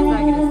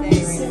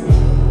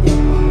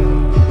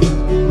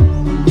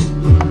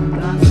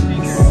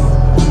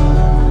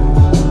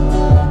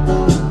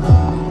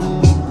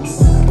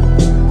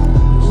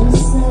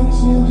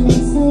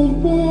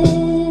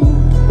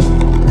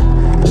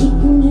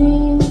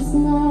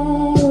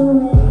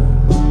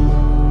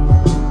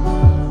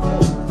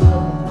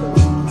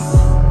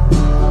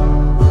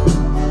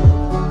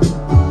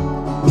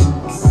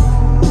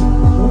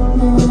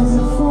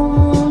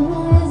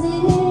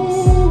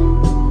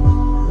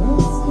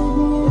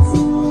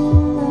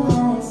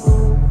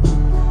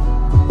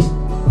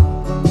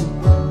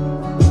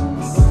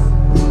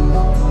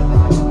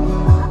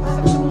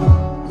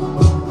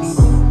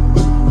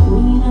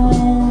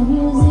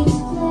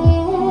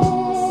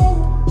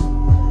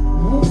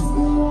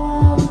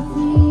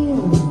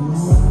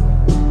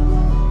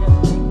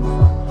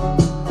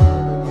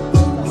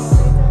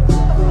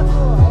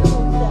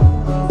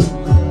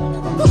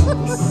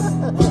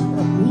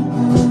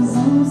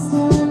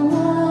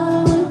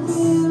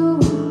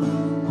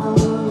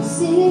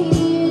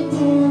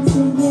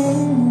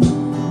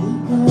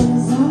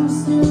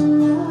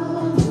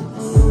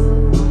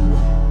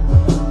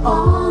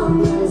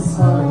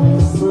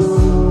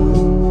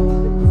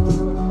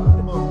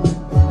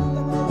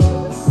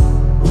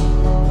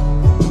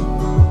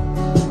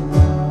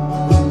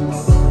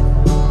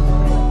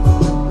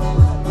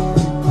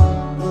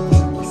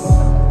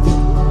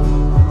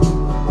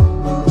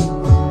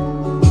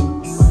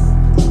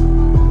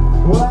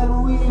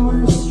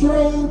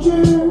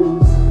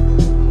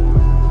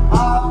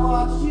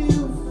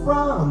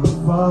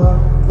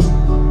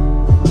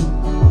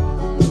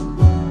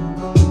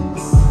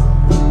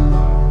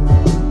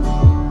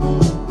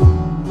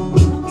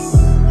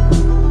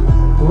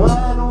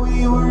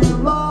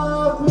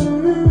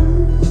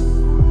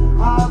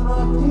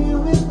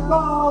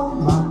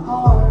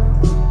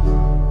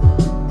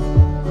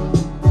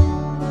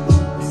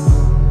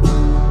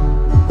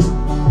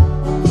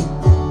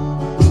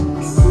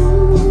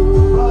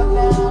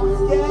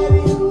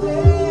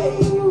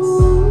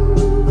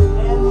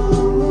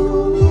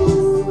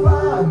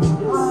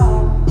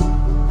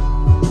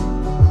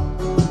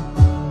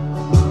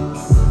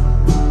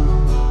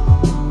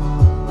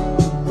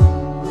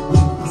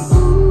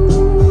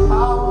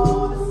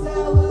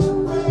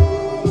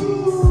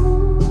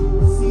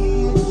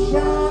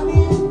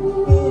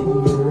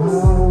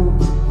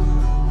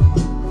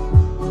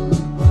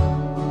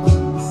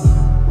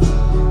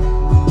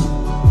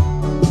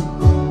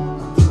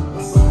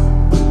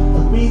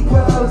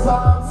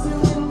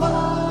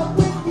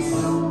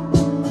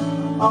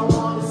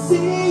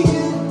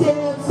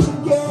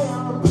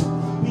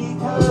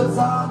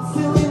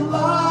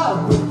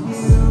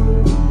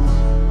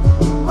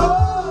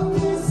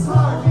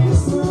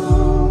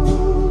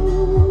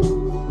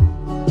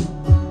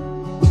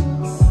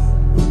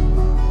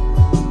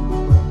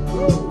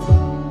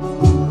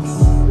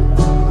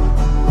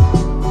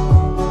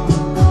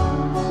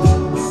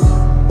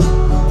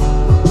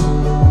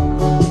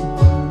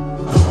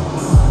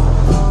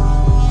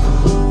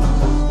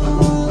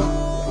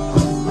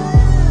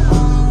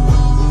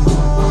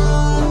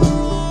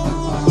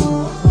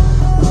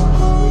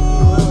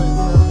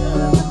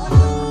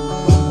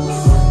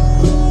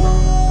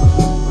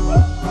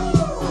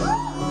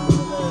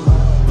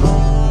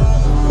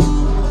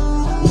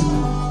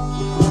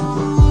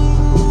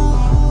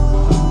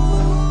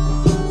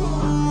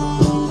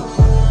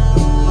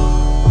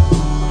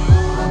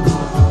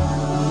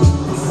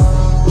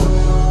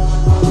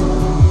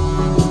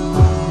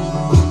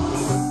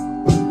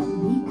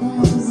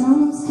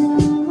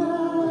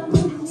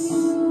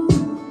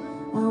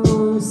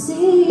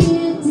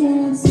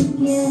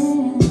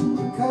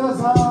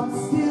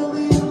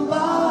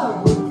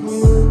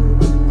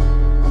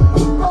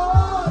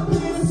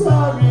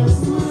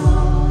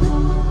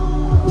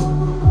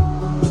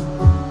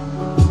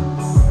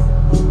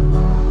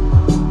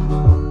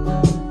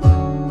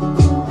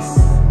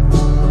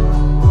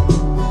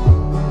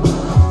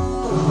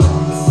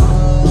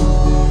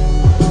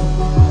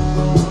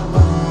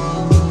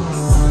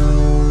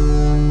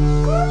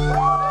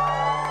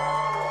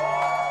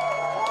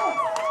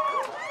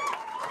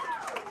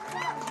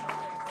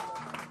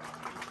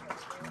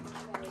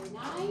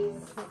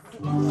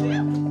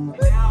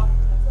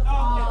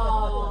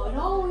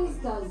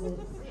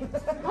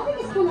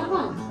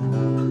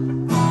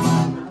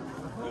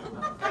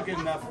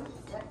 enough.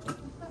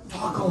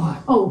 Talk a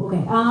lot. Oh,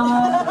 okay.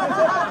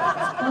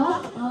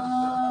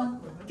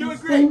 Do it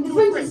great.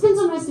 It's been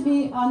so nice to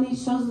be on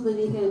these shows with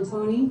Anika and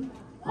Tony.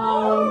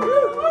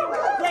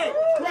 Great.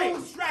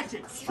 Stretch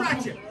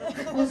it.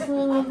 As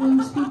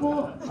blues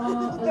people,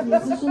 as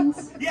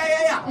musicians.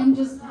 Yeah. And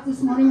just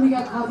this morning we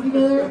got coffee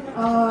together.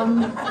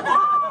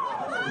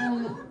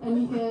 And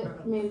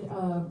Anika made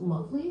a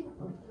lovely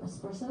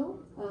espresso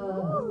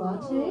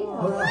latte.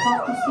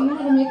 Taught Christina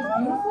how to make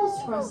beautiful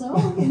espresso.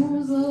 And it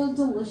was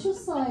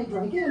delicious. I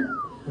drank it.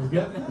 It was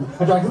good.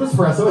 I drank some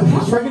espresso and then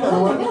drank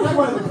another one. I drank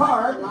one in the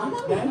car.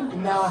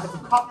 And now I have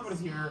some coffee that was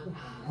here.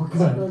 We're So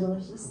good.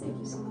 delicious. Thank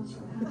you so much for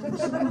having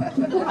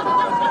me.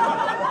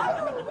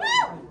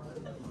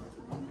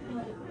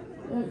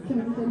 Can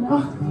I begin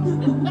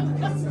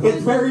now?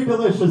 It's very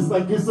delicious.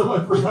 Thank you so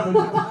much for coming to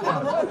the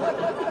show.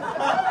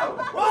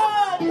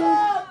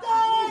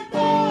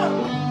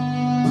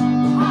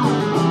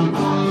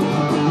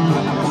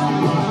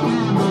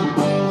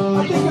 I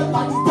think I'd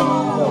like to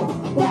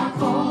go back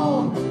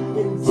home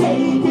and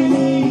take it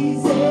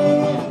easy.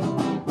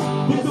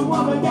 There's a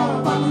woman that I'm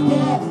about to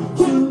get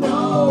to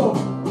know,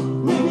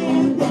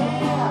 living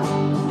there.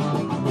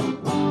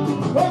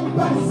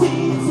 Everybody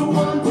seems to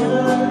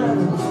wonder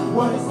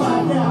what it's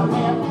like down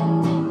there.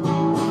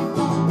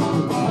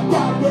 I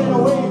gotta get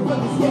away from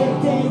this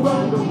day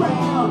running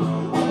around.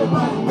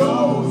 Everybody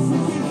knows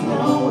this is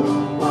known.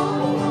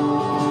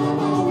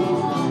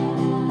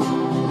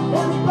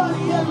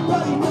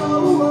 Everybody knows.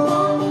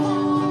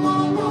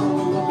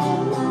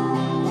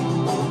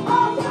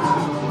 Oh yeah.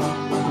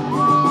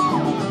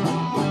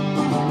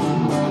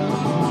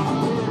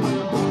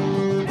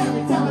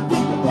 Every time I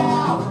think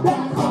about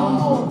back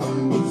home,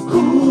 it's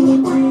cool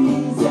and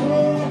breezy.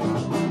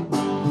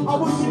 I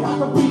wish that I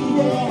could be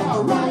there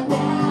right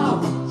now,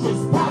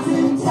 just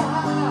passing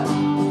time.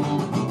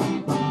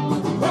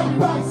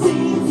 Everybody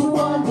seems to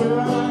wonder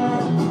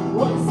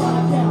what it's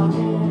like down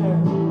here.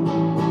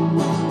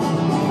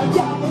 I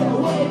gotta get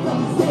away from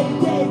the state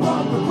day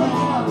running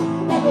around.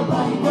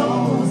 Everybody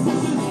knows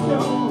this is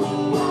known.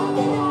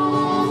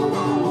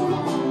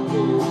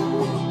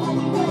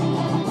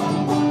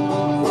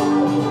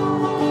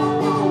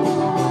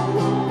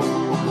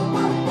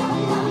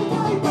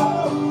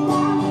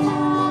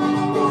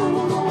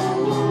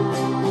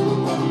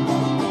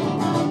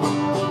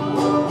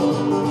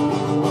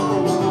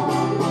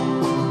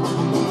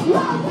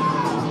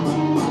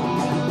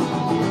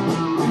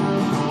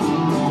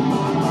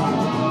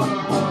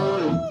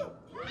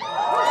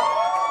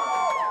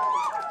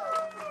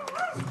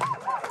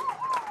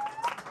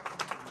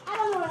 I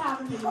don't know what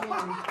happened to me.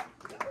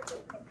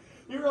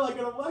 You were like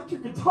an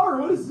electric guitar.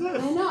 What is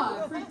this? I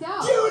know, I freaked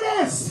out.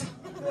 Judas!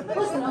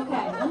 Listen,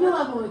 okay, let me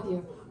level with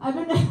you. I've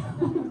been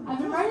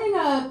writing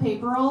a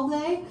paper all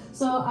day,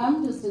 so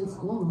I'm just in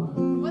school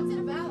mode. What's it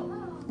about?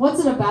 What's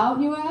it about,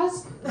 you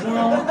ask?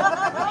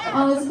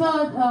 Well, it's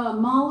about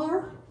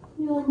Mahler.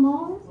 You like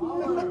Mahler?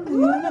 You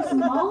like some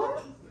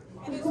Mahler?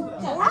 These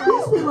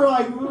people are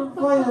like, we're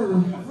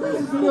playing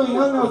Neil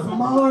Young, that was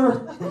Mahler.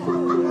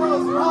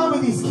 What's wrong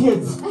with these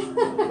kids?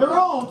 They're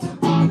old.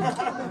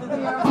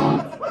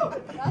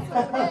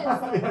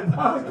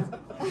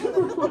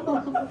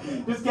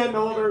 Just getting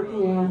older. Yeah.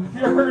 You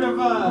heard of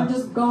We're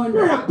just going you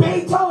heard of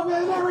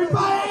Beethoven,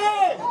 everybody?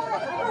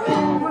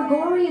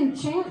 Gregorian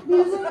chant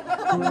music.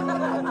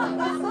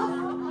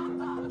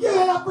 Give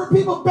it up for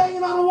people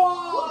banging on a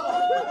wall.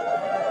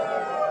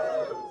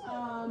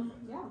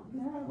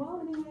 Well,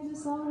 anyway,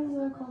 this song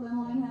is called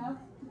Emily and Half.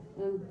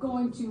 And I'm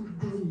going to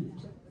bleed.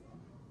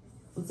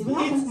 Let's see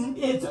what happens.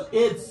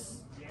 It's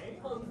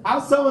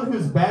as someone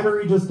whose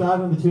battery just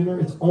died on the tuner,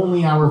 it's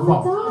only our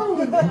fault.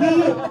 It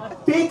died.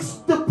 We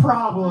fixed the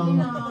problem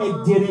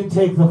and didn't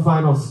take the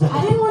final step.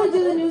 I didn't want to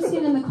do the new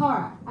scene in the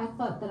car. I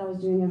thought that I was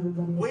doing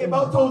everybody. We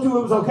both told you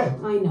it was okay.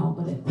 I know,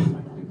 but it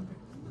wasn't.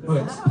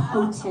 But It's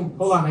potent.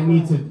 hold on,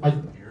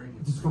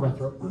 just for my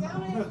throat.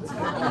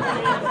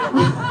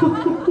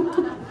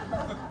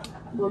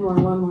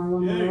 One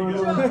more.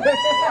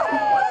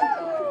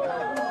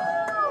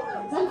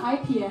 Is that an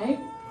IPA?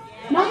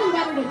 Nothing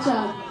better to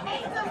chug.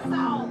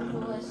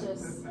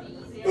 Delicious.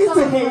 It's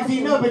a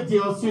hazy, no big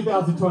deal. It's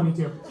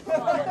 2022. This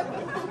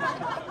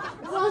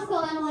song's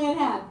called Emily and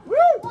Hat.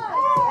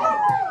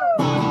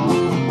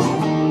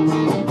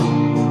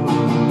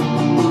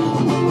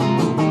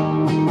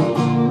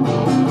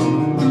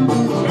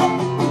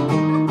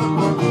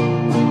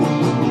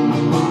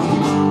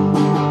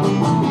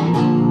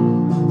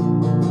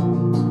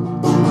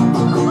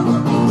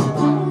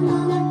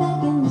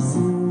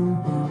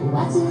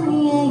 Watching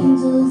the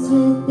angels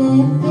with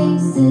their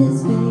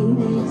faces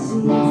painted,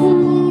 she's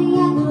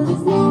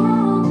Minneapolis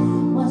now,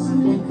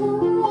 watching the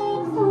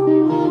collect from the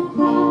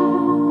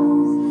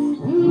house,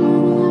 and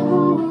running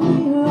home we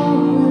roll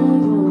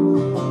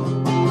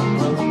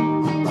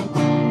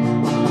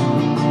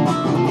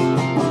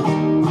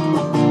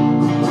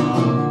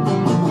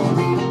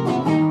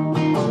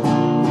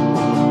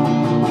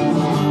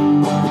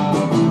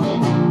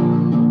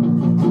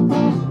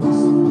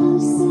She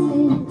set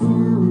it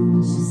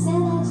down. She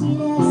said that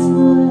she'd ask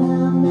for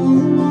help and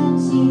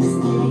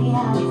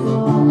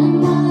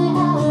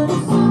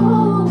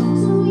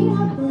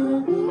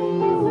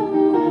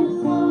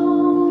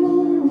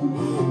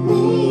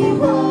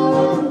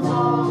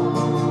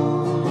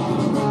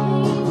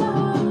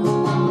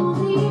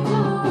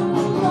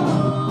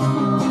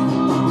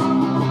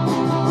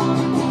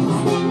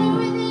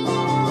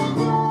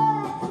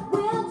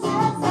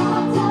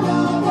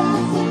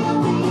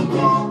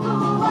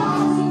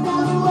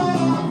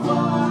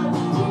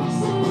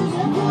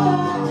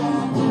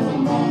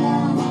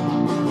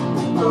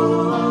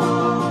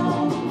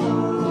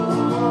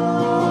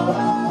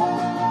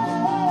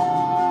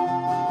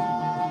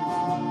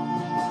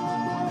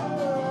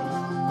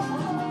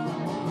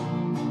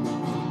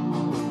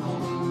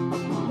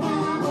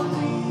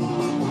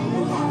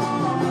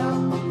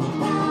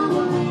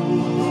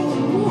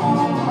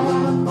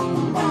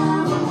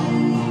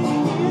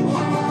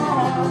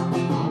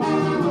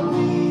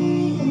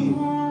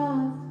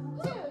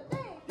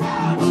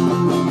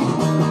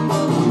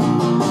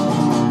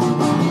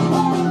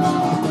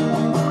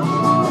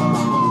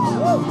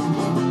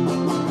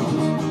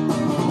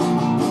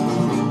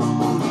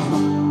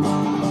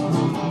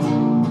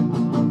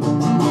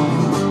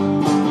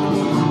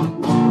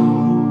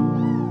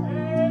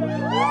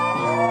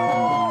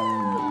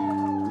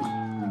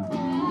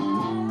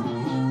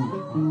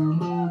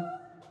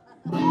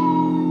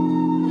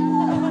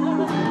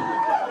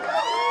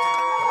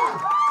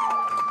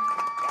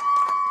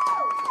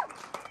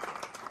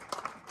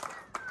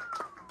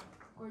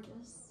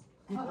gorgeous.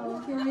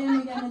 Uh-oh, here I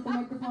am again at the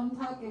microphone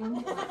talking.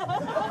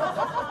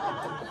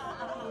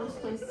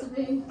 Worst place to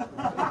be.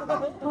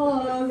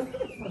 I'll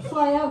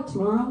fly out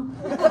tomorrow.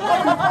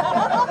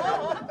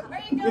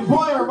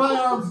 Boy, are my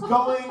arms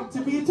going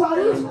to be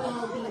tired.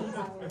 Will be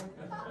tired.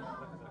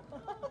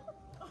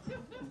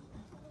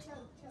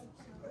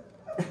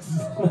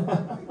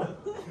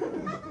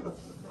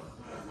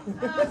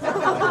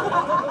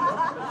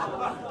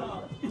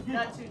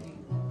 Not too deep.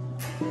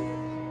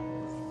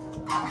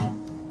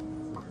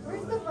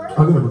 Where's the bird?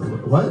 I'm gonna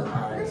what?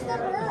 Where's the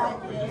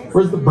bird?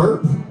 Where's the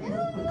burp?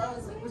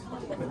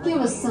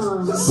 Give us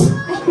some. Oh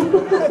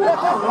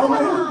Come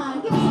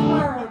on, give us a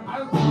bird.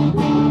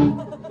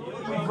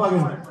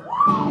 Fucking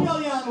Neil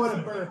Young would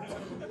have burped.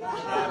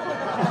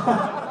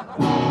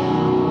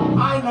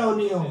 I know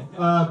Neil.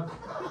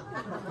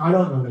 I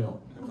don't know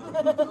Neil.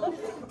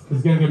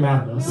 He's gonna get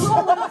mad at us.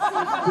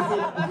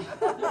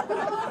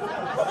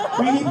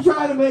 We keep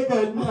trying to make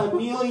a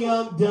Neil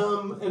Young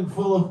dumb and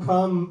full of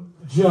cum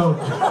joke.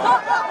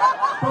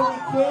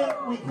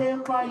 But we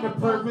can't find a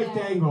perfect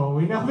angle.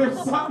 We know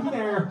there's something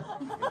there.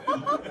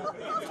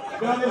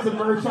 We know there's a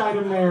merch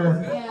item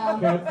there. Yeah.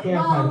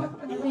 Can't find it.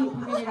 I think we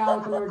figured out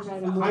what the merch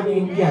item I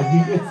mean,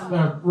 yeah, it's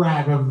the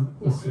rag of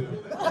the suit.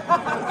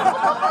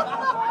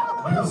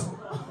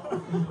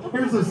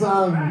 Here's a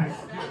song.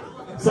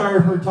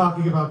 Sorry for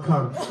talking about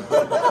cum.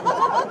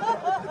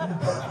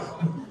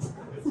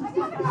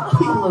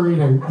 People are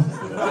eating. I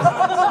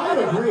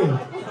agree.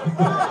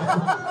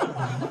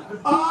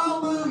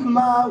 All of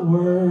my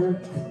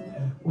work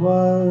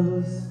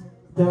was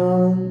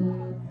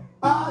done.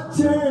 I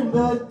turned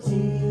the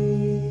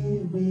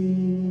TV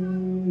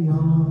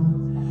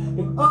on,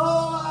 and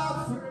oh,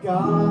 I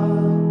forgot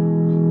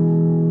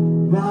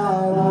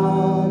that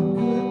I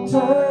could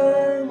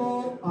turn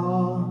it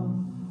off.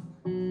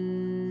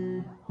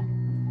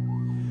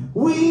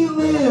 We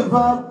live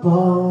up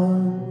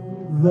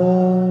on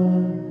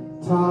the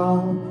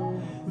top.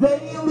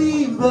 They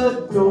leave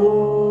the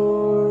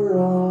door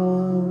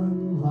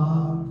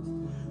unlocked.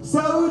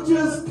 So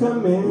just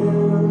come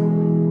in.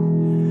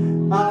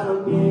 I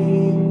don't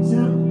need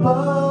to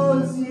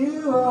buzz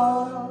you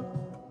up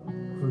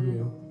for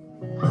you.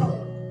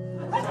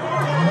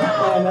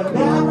 And I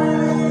never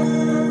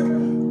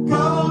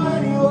go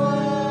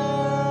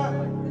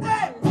anywhere.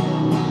 Hey!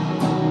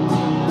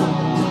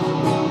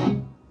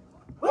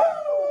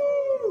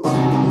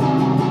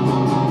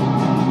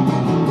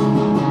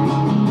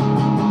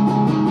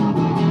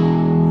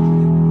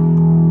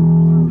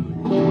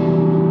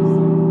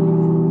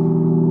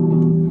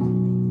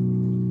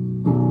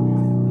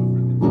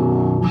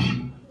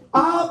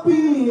 I'll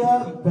be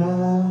a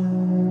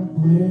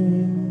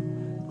babbling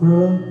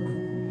brook.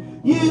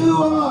 You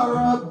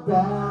are a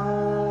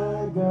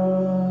bag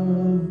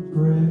of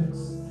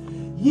bricks.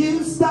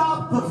 You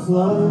stop the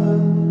flood,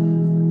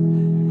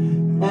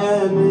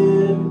 and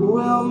it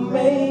will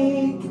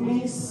make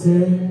me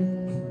sick.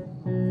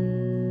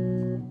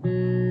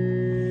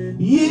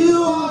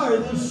 You are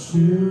the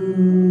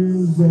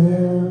shoes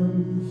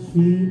and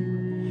feet.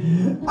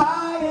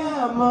 I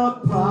am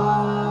a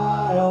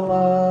pile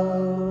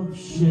of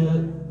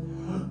shit.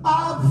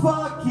 I'm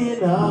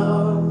fucking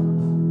up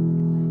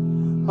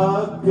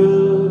a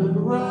good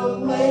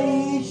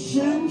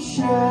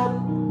relationship,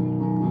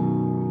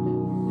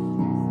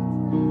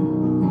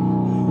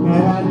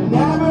 and I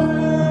never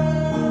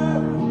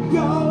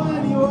go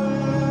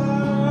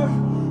anywhere.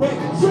 In a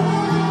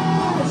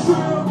trash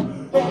room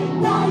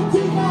in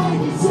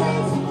 1996,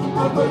 a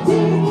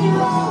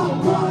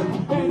 14-year-old blood,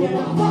 and in a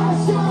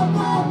flash of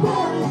my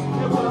parents,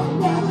 it will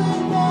never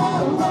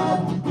up,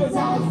 'cause I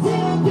was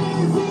too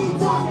busy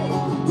talking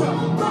to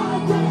my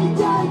great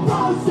day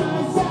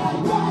posters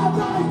and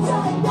never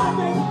said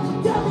nothing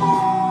to me.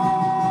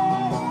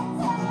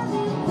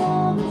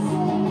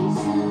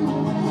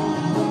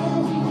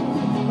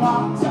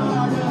 I'm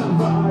tired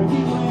of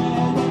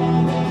arguing,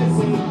 and it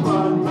isn't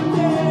fun for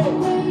me.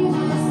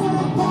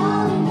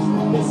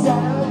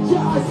 Instead of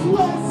just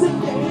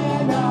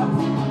listening up,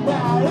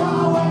 that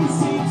always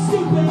seems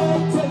stupid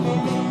to me.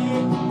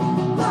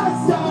 Let's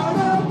start a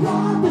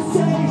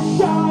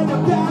conversation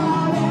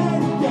about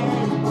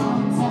anything.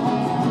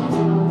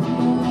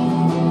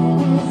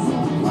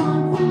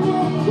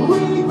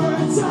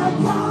 Reverse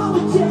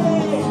psychology.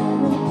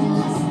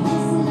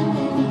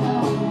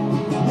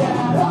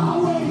 That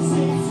always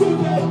seems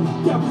stupid.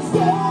 Can we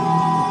stay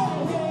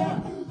here?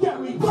 Can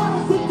we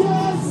blast the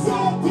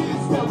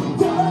sentence? Can we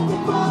turn the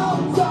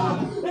phones off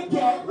and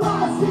get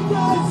lost in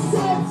the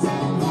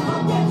senses?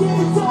 I'm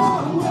making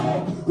our way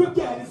from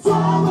getting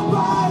swallowed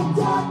by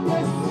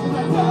darkness. And I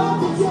know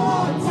that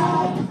you're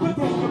tired, but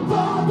can you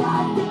fall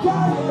like the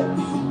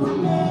curtains for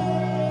me?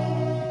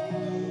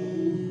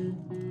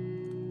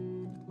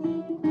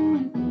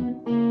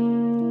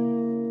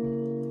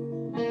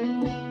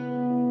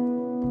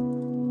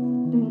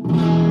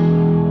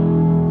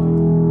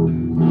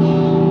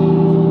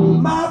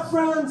 My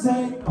friends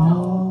ain't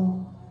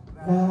all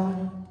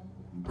that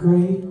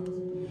great.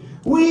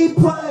 We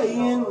play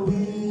in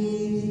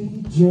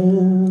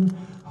Legion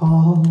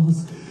Hall.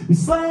 walls. We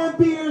slam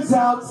beers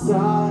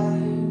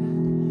outside,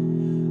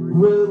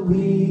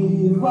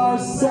 relieve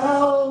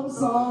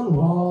ourselves on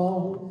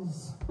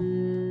walls.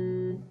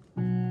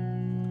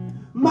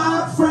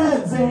 My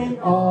friends ain't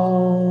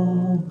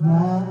all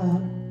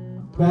that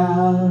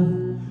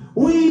bad.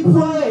 We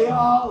play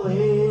all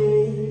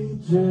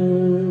ages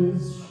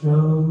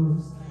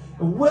shows,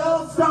 and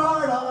we'll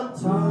start on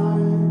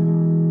time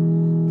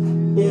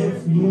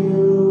if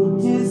you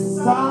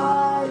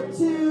decide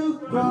to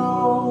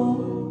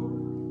go.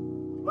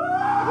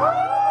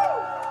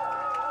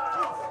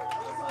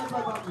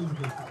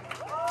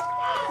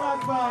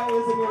 Bye,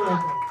 isn't it?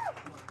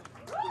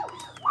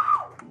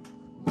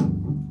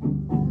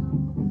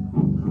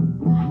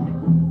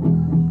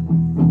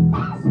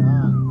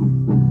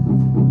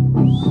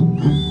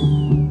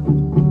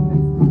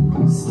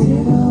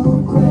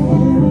 Still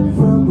glaring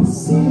from the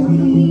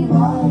city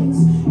lights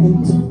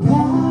into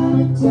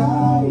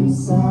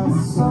paradise I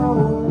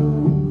soar,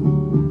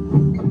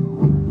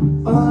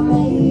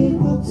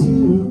 unable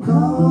to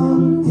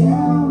calm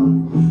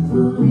down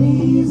for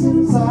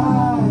reasons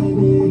I'd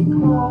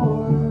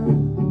ignore.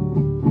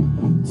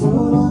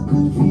 Total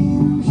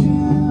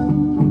confusion,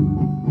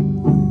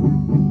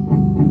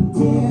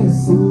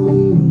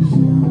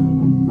 disillusion.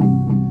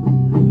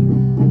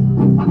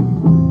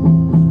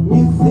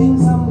 New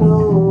things I'm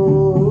knowing.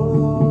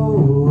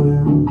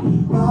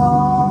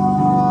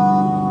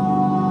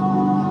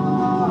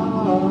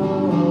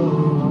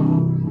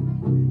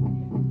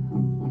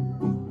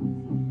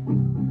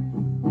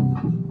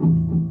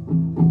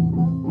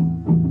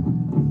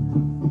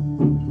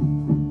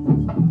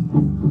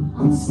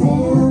 I'm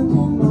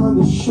standing on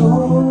the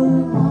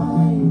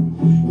shoreline.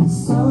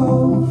 It's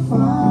so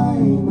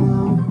fine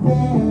out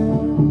there.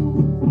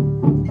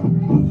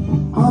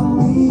 I'm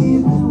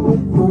leaving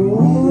with the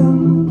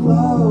wind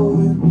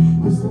blowing,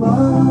 'cause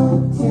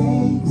love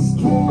takes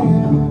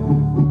care.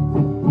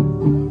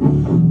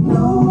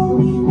 Know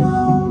me,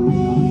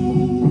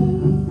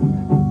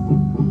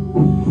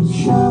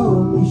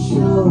 show me,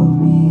 show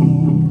me.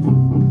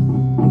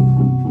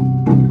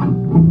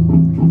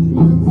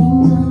 New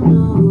things I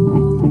know.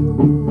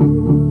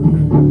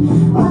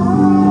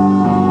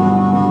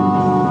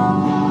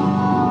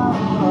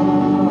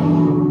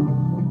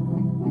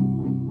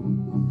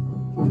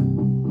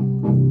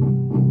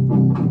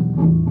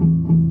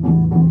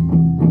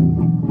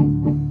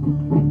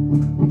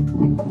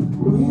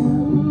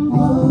 Wind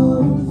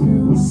blowing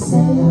through the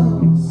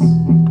sails, it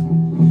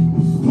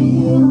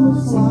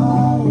feels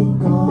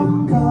like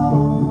I'm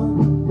gone.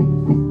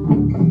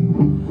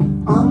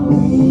 I'm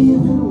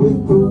leaving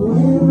with the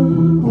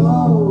wind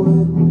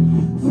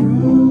blowing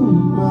through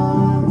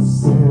my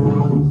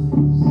sails.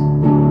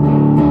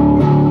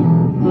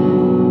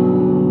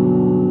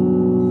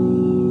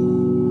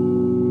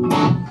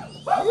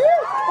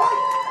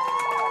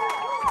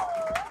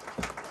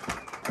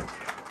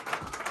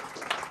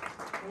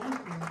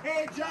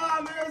 Hey,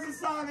 John, there's a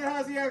song that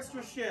has the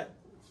extra shit.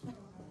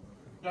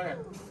 Okay.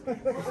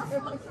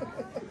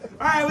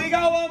 Alright, we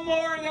got one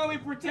more, and then we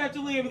pretend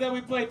to leave, and then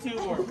we play two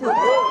more. And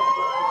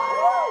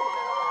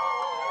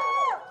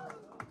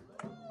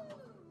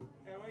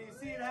when you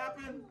see it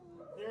happen,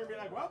 you're going to be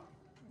like, well,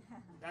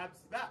 that's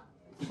that.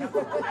 That's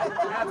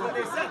what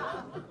they said.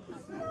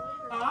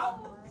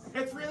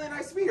 It's really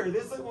nice to be here.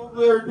 This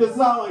It's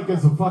not like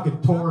it's a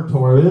fucking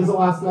tour. This is the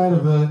last night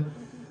of the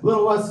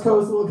little West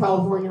Coast, little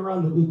California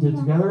run that we did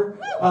together.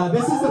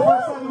 This is the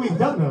first time that we've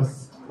done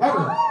this,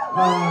 ever.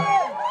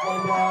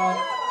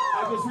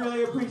 I just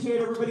really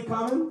appreciate everybody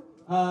coming.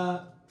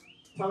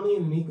 Tony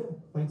and Anika,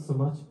 thanks so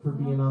much for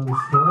being on this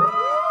tour.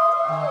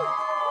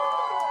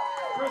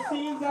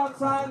 Christine's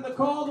outside in the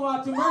cold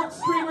watching merch.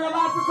 Scream real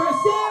loud for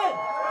Christine!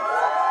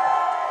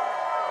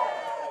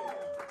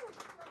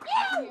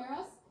 Did you hear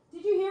us?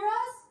 Did you hear us?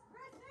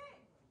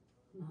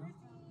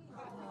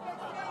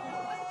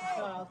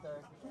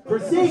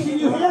 Christine, can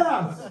you hear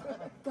us?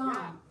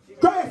 Gone.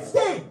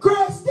 Christine!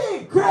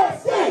 Christine!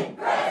 Christine!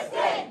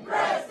 Christine!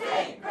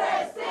 Christine!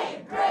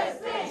 Christine!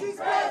 Christine! She's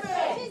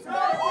Christine! She's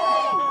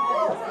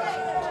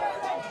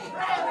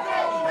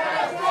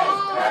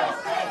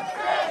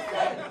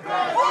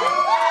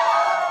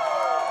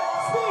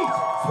Speech!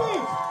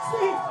 Speech!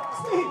 Speech!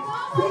 Speech!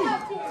 Come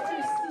up here,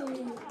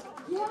 Christine.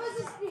 Give us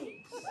a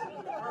speech.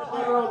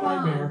 Literal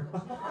nightmare.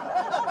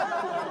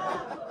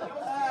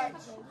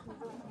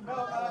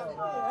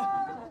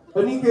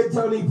 Anika and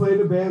Tony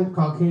played a band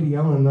called Katie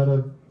Ellen that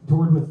I've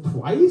toured with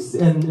twice,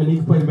 and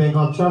Anika played a band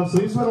called Trump, so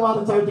we spent a lot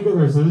of time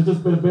together, so it's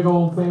just been a big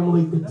old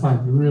family good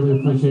time. We really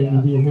appreciate you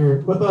being here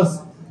with us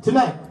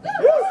tonight.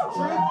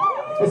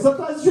 And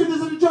sometimes the truth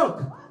isn't a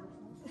joke.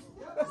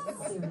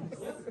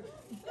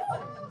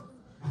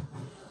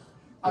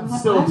 I'm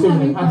still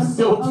tuning. I'm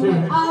still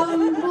tuning.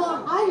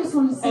 Well, I just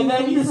want to say And then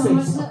thank you so say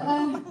much.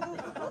 something.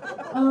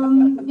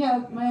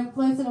 Yeah, my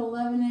flight's at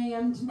 11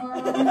 a.m.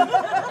 tomorrow.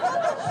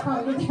 Should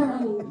probably get there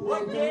on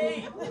What 9:30.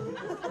 game?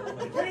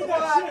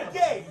 What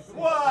game?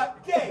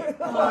 What game?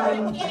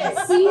 What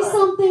game? See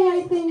something,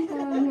 I think I'm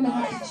gonna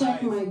have to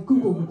check my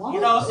Google Wallet.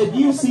 You know, if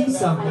you see I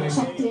something,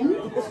 checked in.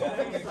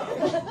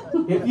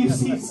 if you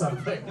see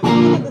something,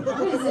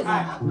 What is it?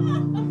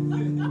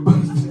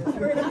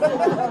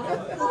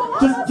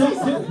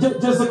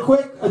 just a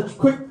quick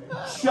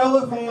show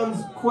of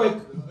hands, quick.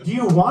 Do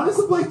you want us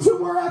to play 2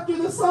 more after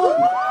this song?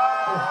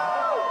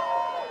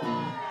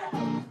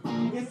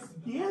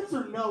 The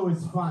answer no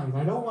is fine.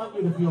 I don't want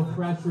you to feel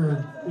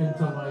pressured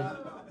into like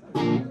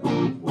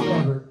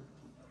whatever.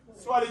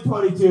 It's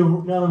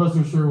 2022. None of us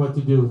are sure what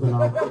to do with it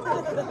all.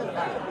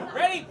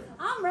 Ready?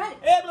 I'm ready.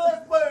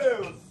 Ambulance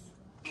blues.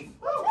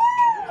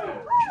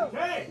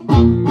 Okay.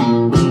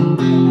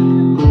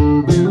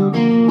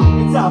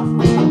 It's up.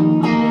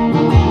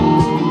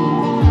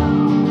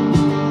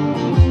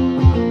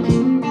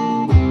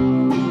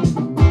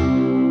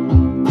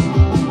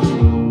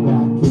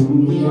 Back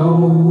in the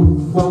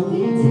old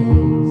funky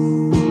days,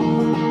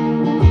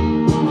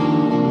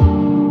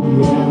 the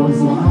air was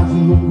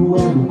magic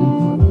when we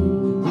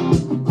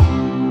played.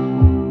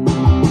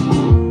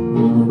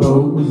 When the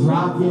boat was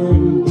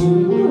rocking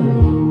in the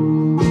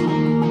rain,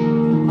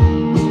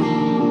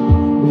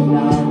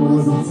 midnight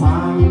was the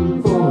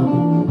time for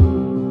the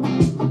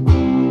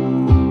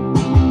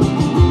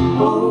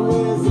oh,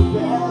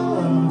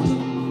 Isabella,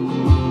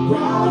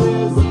 proud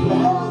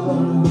Isabella,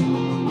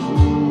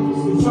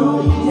 she'll throw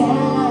you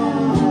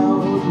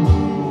down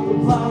and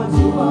plunge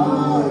you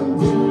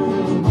under.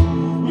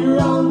 You're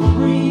on the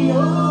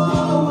Rio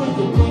with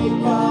your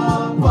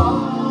makeup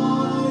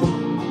on.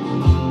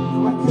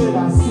 How could I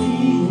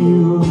see you?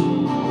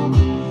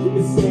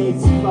 It stayed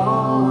too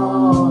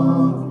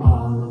long,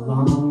 all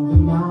along the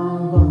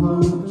Navajo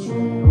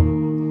Trail.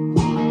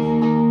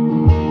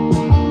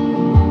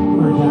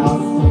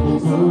 Birdhouse and the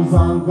toes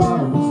on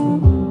garbage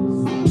bins,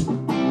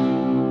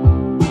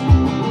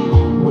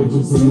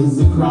 waitresses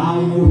are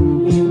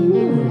crying in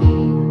the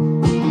rain.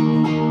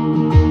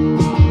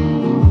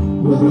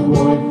 Will the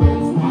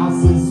boyfriends pass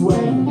this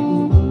way?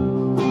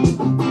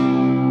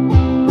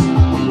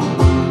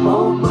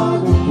 Oh,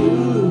 Mother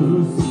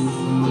Goose,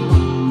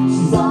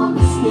 she's on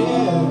the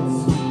skids,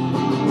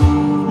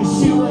 but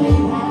she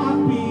ain't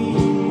happy,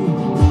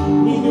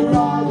 neither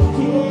are the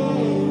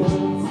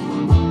kids.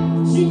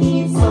 She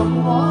needs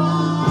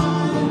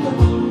someone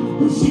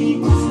who she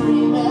can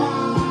scream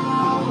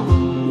out,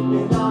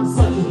 and I'm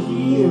such a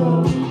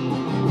heel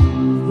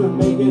for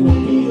making her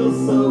feel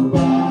so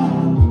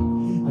bad.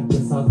 I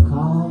guess I'll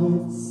call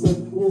it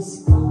sickness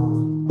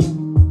gone.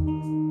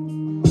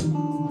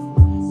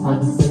 It's hard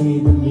to say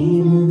the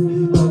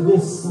meaning of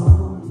this song.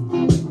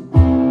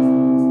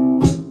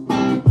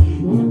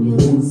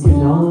 Ambulance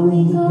can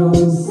only go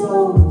so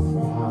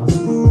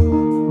fast.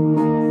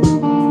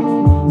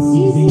 It's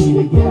easy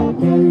to get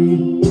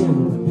buried in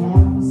the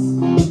past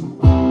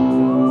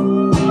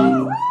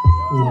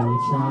when we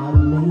try to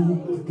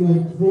make a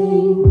good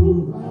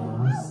thing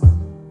last.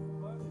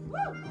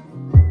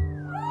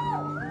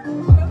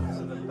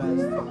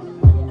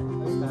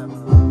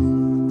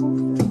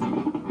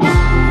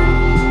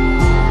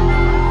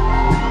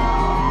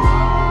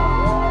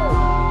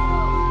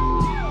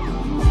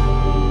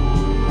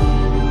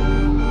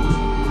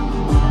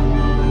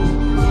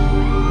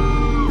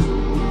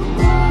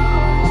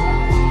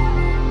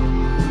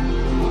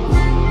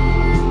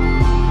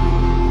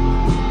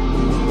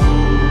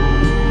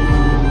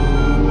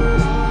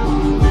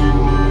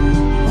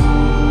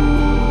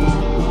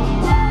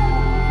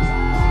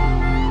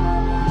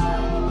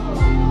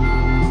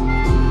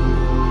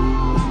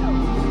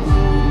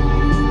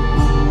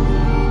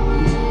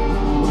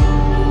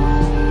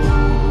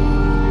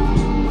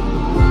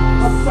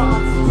 I saw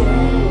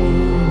today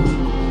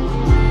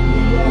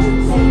the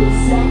entertainment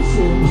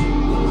section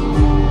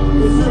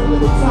reserving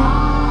the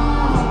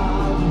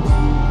time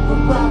for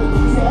private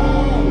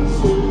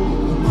protection.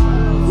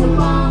 To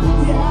mom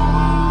and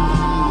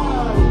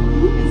dad,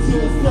 it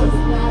just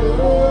doesn't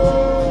matter.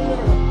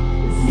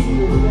 It's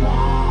either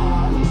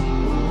that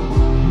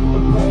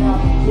or pay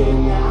off the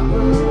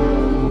kidnapper.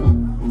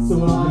 So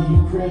all you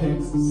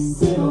critics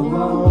sit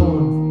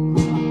alone.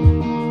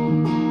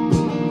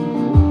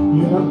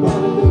 You're not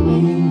better than me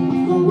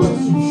for what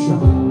you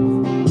show.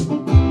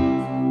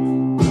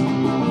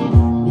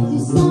 If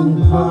you're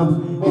swimming from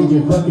and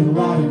you're hooking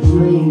out of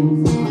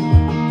dreams,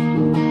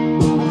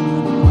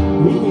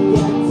 we can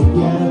get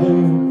together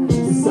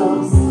to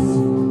some soon.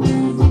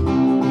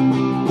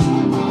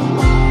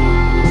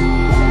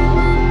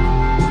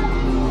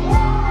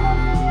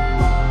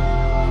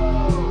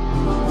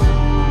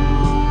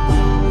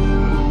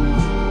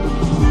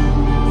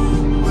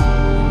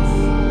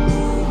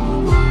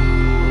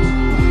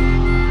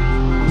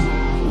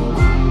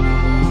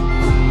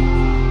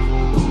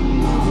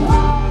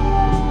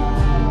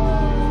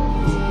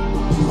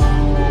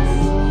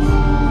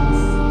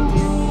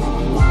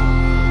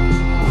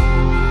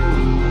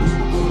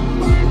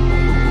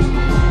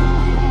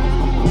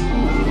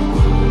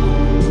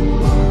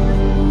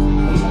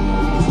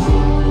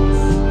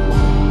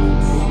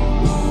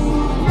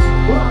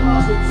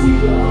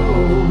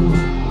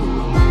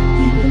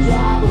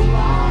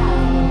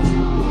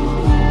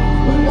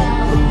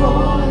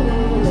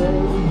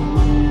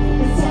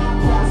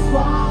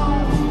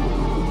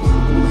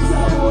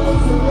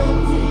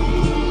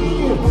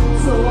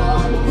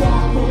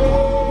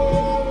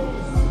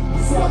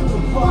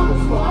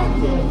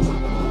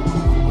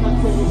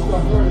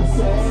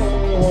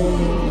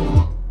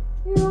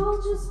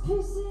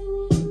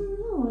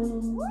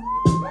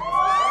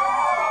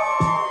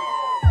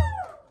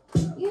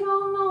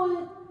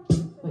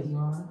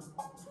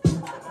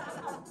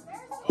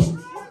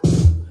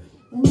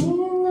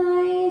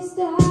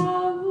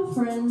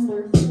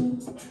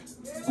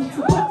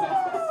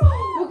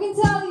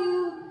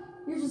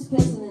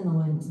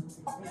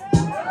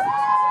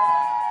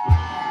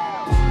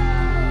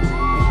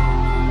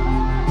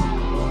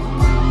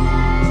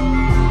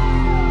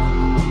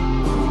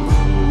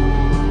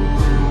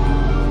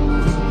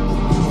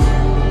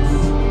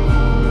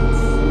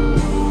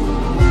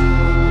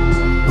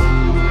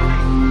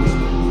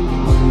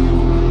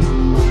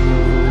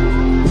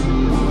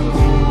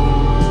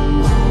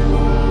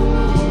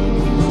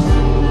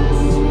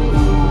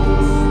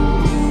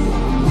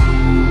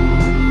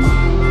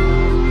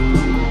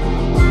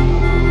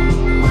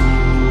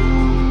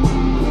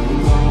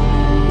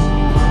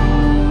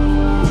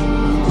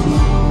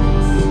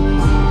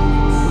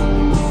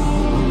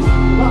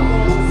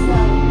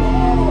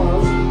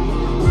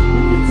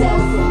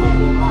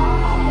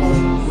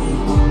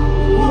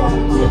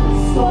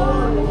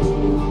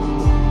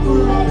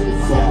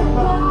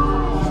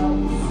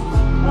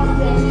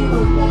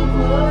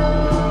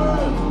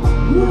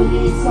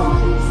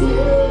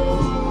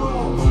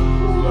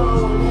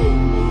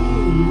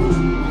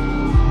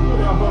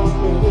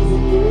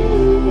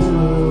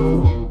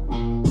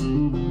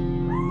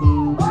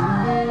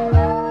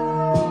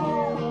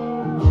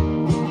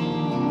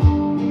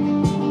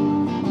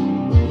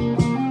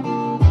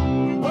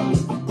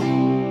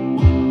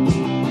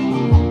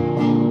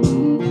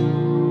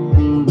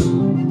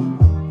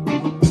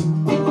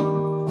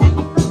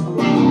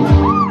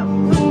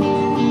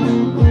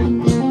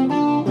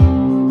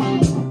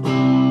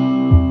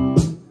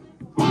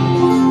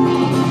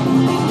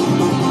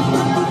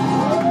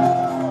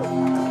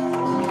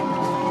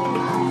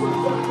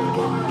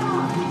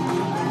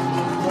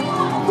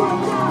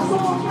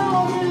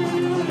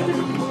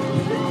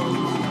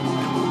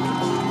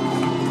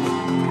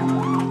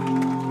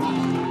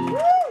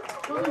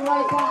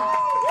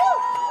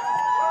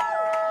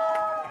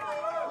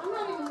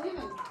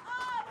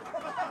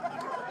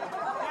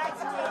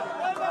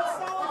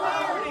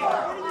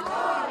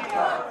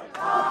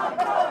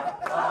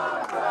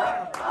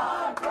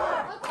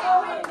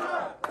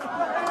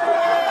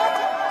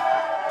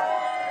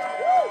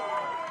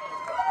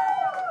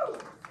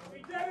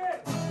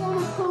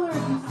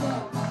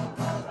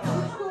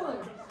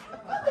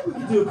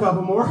 do a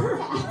couple more.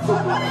 I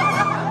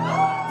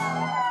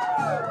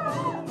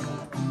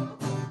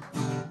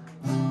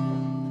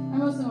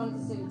mostly wanted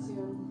to sing a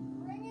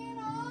tune. Bring it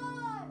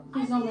on!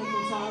 Please don't make me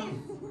talk.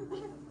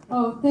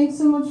 Oh, thanks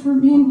so much for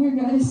being here,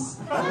 guys.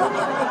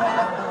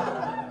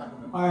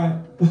 Alright.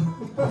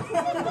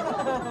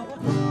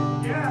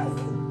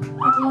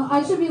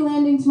 I should be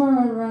landing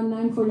tomorrow at around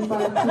 9:45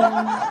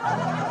 p.m.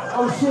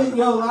 Oh shit,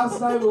 yo, last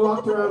night we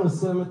walked around a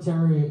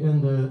cemetery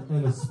and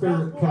a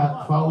spirit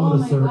cat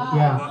followed us. God.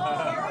 Yeah.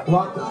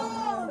 Walked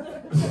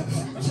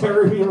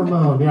Jerry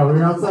Ramone. Yeah, we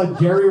were outside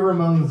Jerry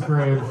Ramone's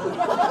grave. We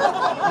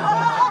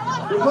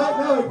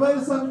played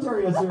a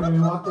cemetery yesterday. We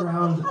walked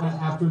around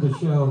after the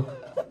show,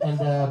 and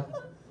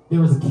there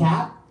was a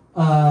cat,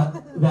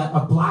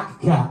 a black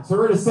cat. So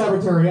we're in a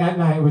cemetery at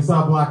night, and we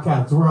saw a black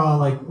cat. So we're all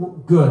like,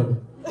 good.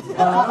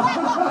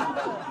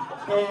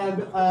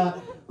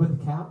 But the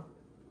cat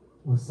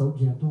was so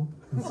gentle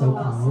and so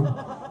kind,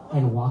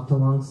 and walked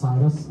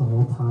alongside us the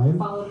whole time,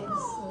 Followed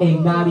us.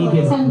 and not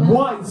even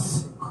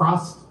once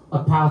crossed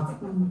a path,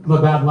 the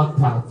bad luck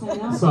path.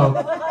 So,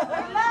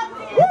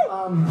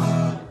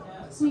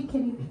 Sweet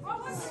kitty.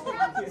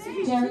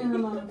 Jerry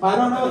Ramone. I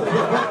don't know.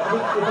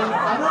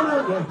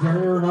 Yeah,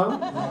 Jerry Ramone.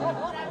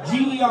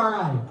 Geri.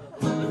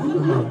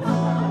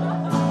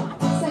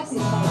 Sexy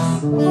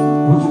Spice.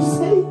 What'd you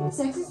say?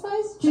 Sexy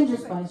Spice? Ginger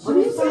Spice. What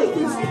did you say?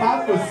 This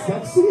cat was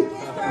sexy?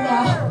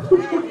 Yeah.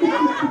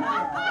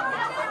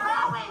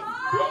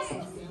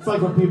 It's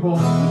like when people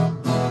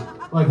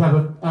like have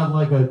a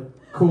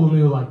cool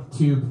new like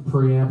tube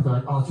preamp. They're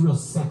like, oh, it's a real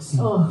sexy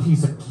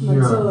piece of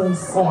gear.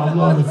 Oh, I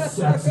love this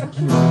sexy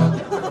gear.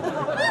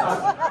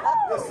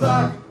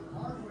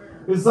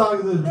 This song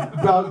is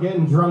about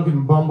getting drunk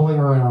and bumbling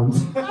around.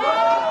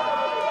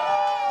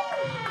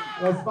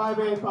 That's by a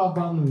band called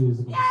Bum the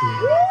Music. I've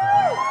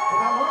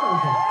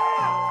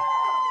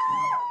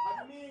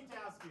been meaning to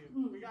ask you.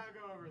 We gotta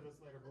go over this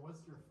later, but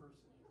what's your first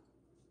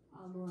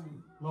name? Lauren.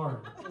 Lauren.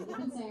 You've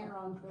been saying it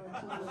wrong for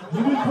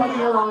You've been putting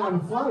it wrong on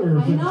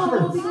flyers I and know,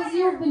 shirts. because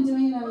you've been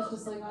doing it, I was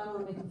just like, I don't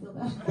want to make him feel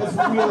bad. That's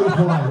really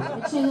polite. I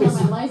changed out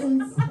my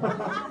license. Like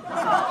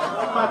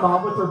my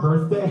mom with her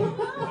birthday.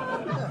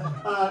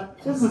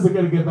 This isn't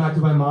gonna get back to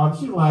my mom.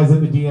 She lies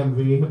at the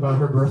DMV about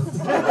her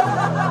birthday.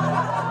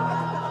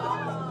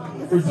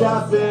 There's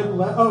Justin.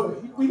 Oh,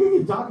 we can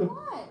keep talking.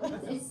 What?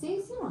 It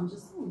stays here, I'm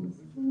just saying.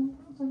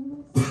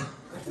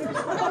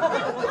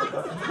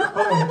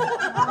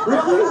 Oh,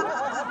 really?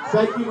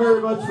 Thank you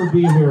very much for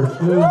being here.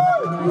 It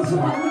was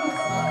nice.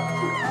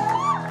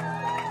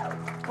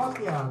 Fuck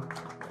yeah.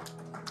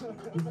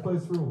 This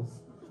place rules.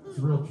 It's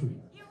a real treat.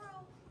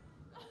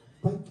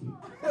 Thank you.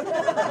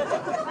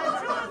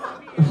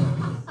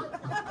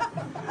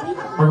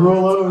 I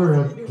roll over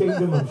a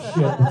kingdom of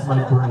shit. That's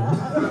my brain.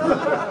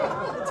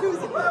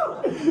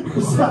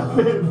 I've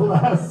been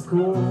last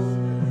school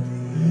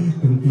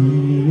and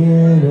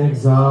being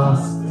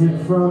exhausted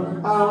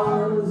from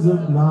hours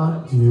of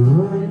not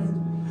doing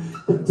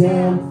a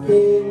damn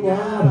thing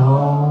at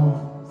all.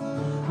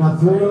 Not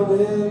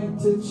thrilling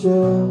to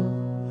chill.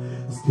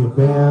 Steal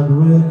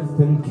bandwidth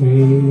and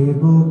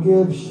cable,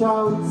 give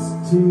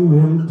shouts to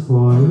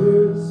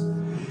employers,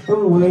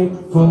 and wait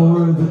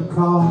for the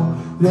call.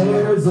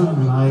 There's a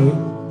light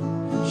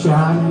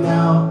shining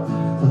out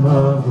of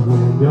the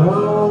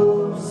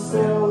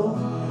windowsill,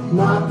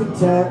 not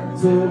content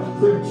to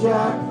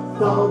project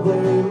all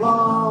day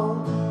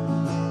long.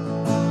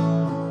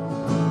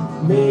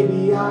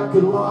 Maybe I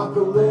could walk a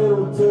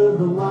little to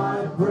the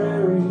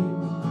library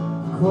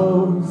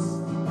close.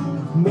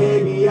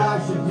 Maybe I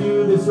should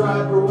do this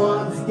right for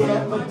once,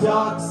 get my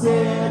ducks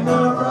in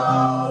a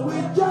row.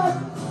 We just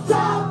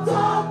stop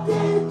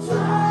talking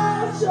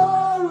trash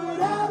or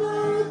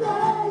whatever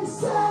they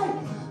say.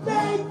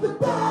 Make the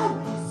bed,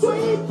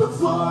 sweep the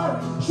floor,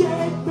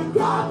 shake the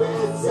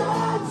carpets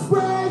and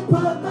spray.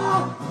 Put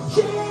my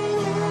shit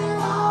in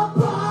a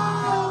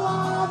pile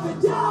on the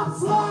top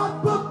slot,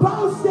 but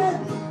post it.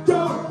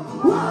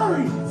 Don't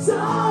worry,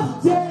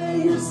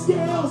 someday your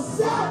skill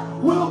set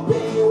will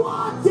be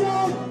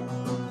wanted.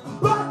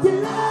 But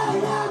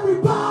today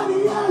everybody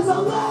is a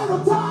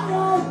little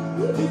tired.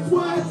 It's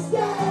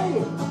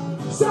Wednesday,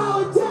 so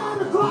at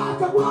 10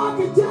 o'clock I'm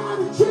walking down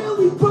to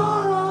Chili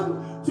Bottom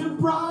to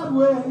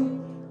Broadway.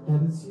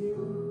 And it's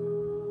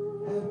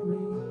you and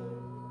me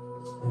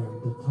and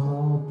the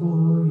tall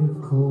boy of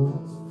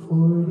Colt's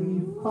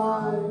 45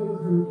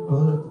 or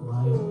Bud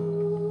Light.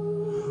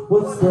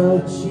 What's the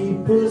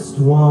cheapest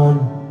one?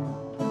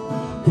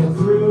 Get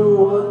through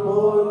one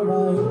more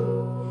night.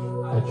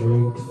 I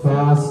drink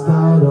fast,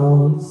 I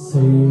don't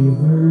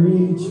savor.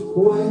 Each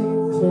way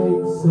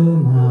takes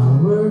an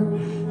hour,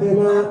 and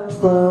at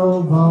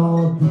 12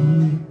 I'll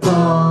be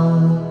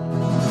gone.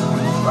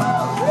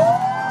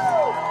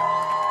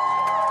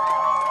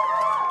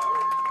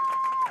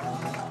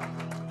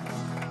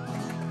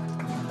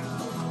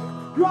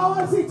 You all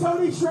want to see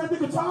Tony shred the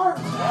guitar?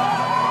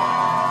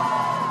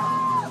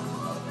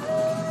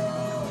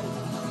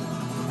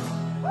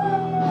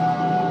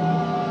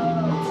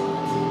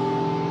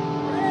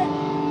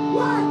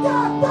 What the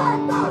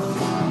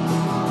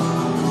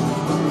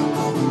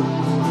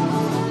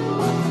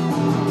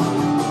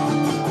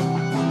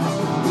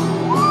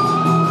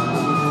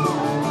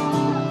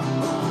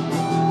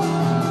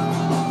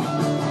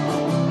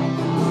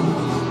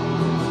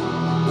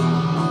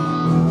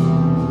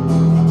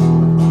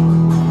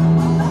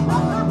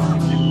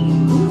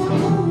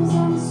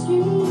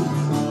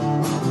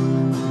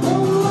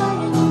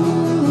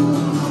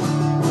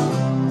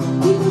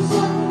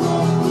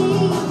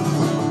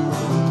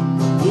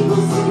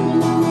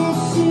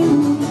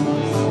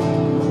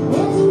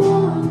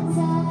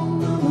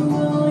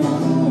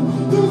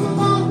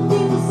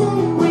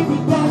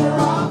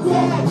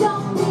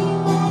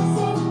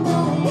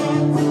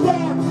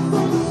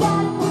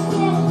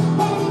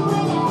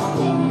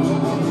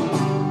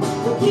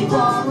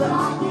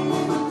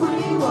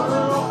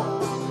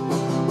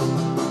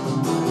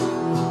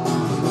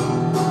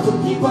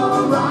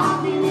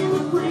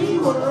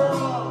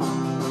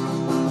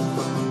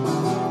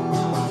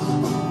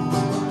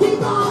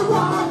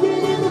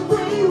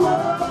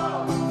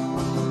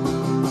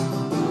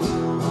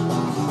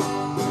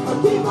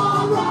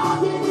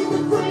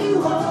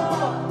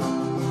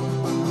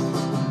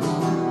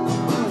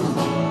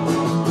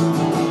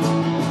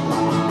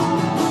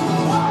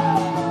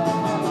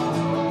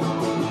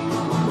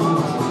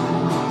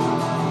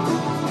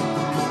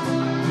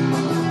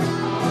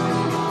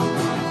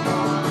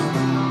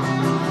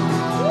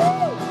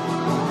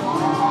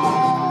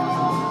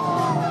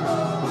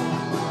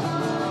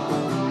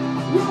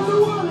There's a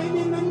woman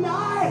in the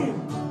night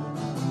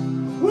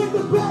with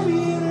a baby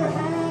in her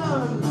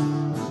hand.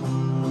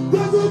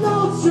 There's an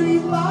old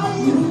street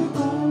light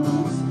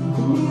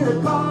near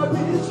a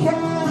garbage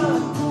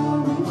can.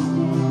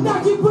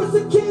 Now she puts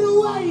the kid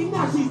away,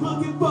 now she's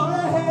looking for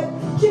her head.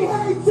 She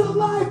hates her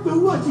life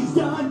and what she's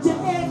done to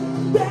it.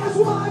 There's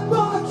one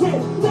more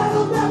kid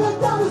that'll never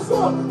go to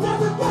school,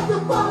 never get to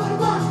fall in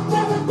love,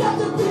 never get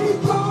to be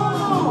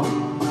cool.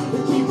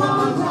 They keep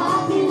on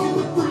rocking in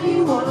the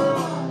free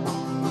world.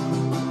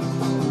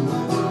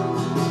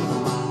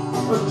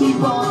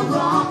 Keep on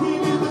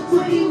rocking in the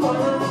free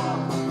world.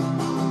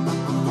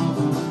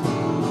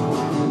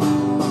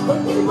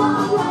 Keep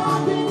on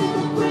rocking in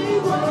the free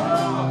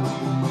world.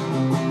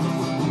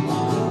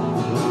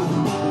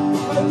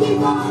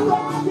 Keep on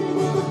rocking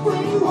in the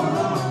free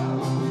world.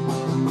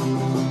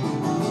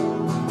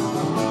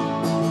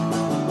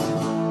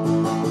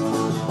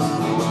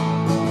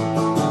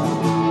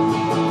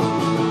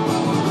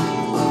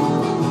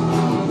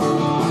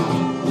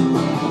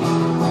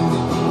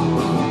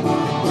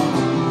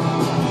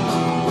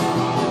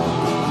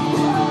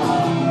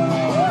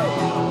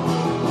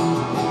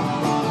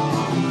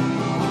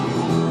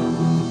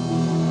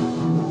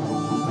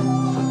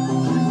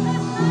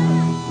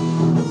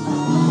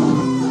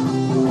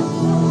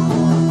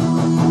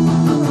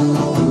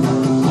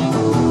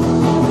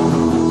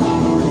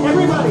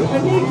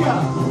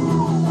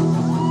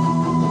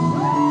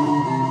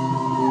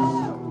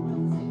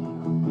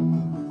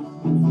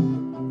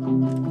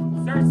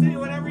 Start singing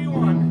whatever you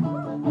want.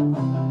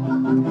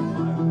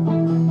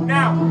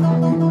 Now.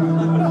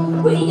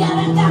 We got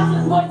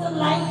 1,000 points of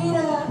light.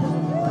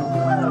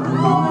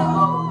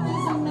 Oh,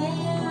 there's a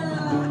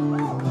man.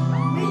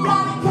 We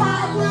got a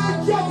car with a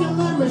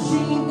jugular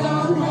machine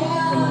gun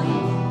hand.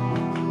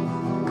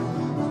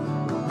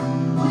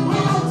 We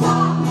got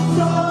top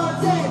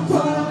swords and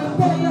toilet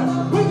paper.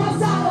 We got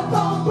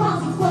xylophone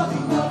boxes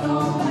floating down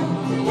all night.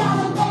 We got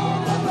a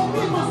band of the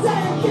people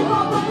saying keep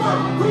on the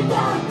line. We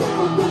got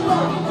people to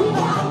love. We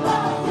got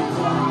love to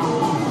cry.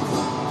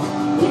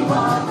 Keep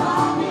on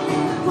rocking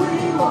in the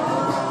free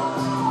world.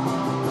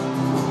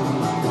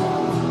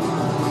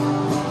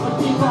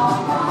 Keep on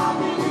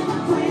rocking in the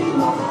free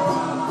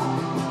world.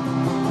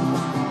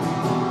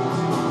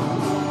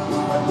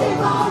 Keep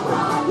on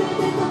rocking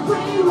in the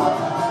free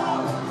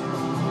world.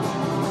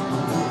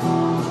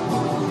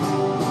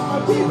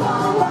 Keep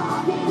on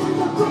rocking in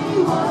the free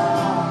world.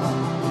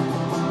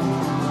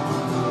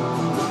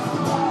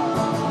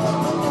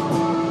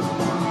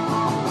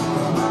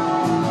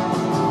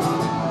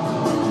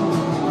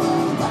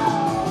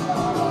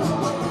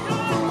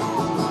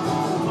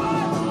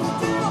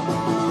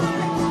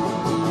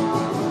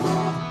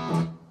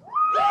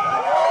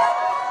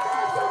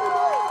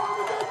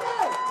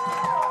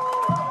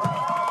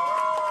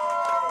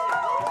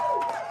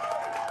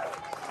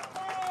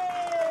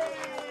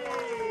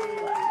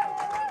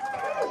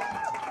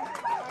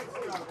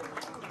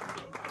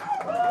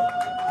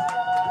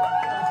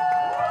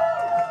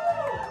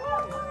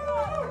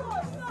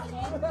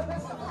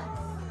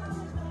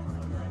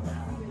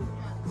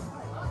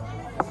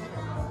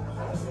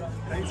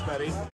 Thanks, buddy.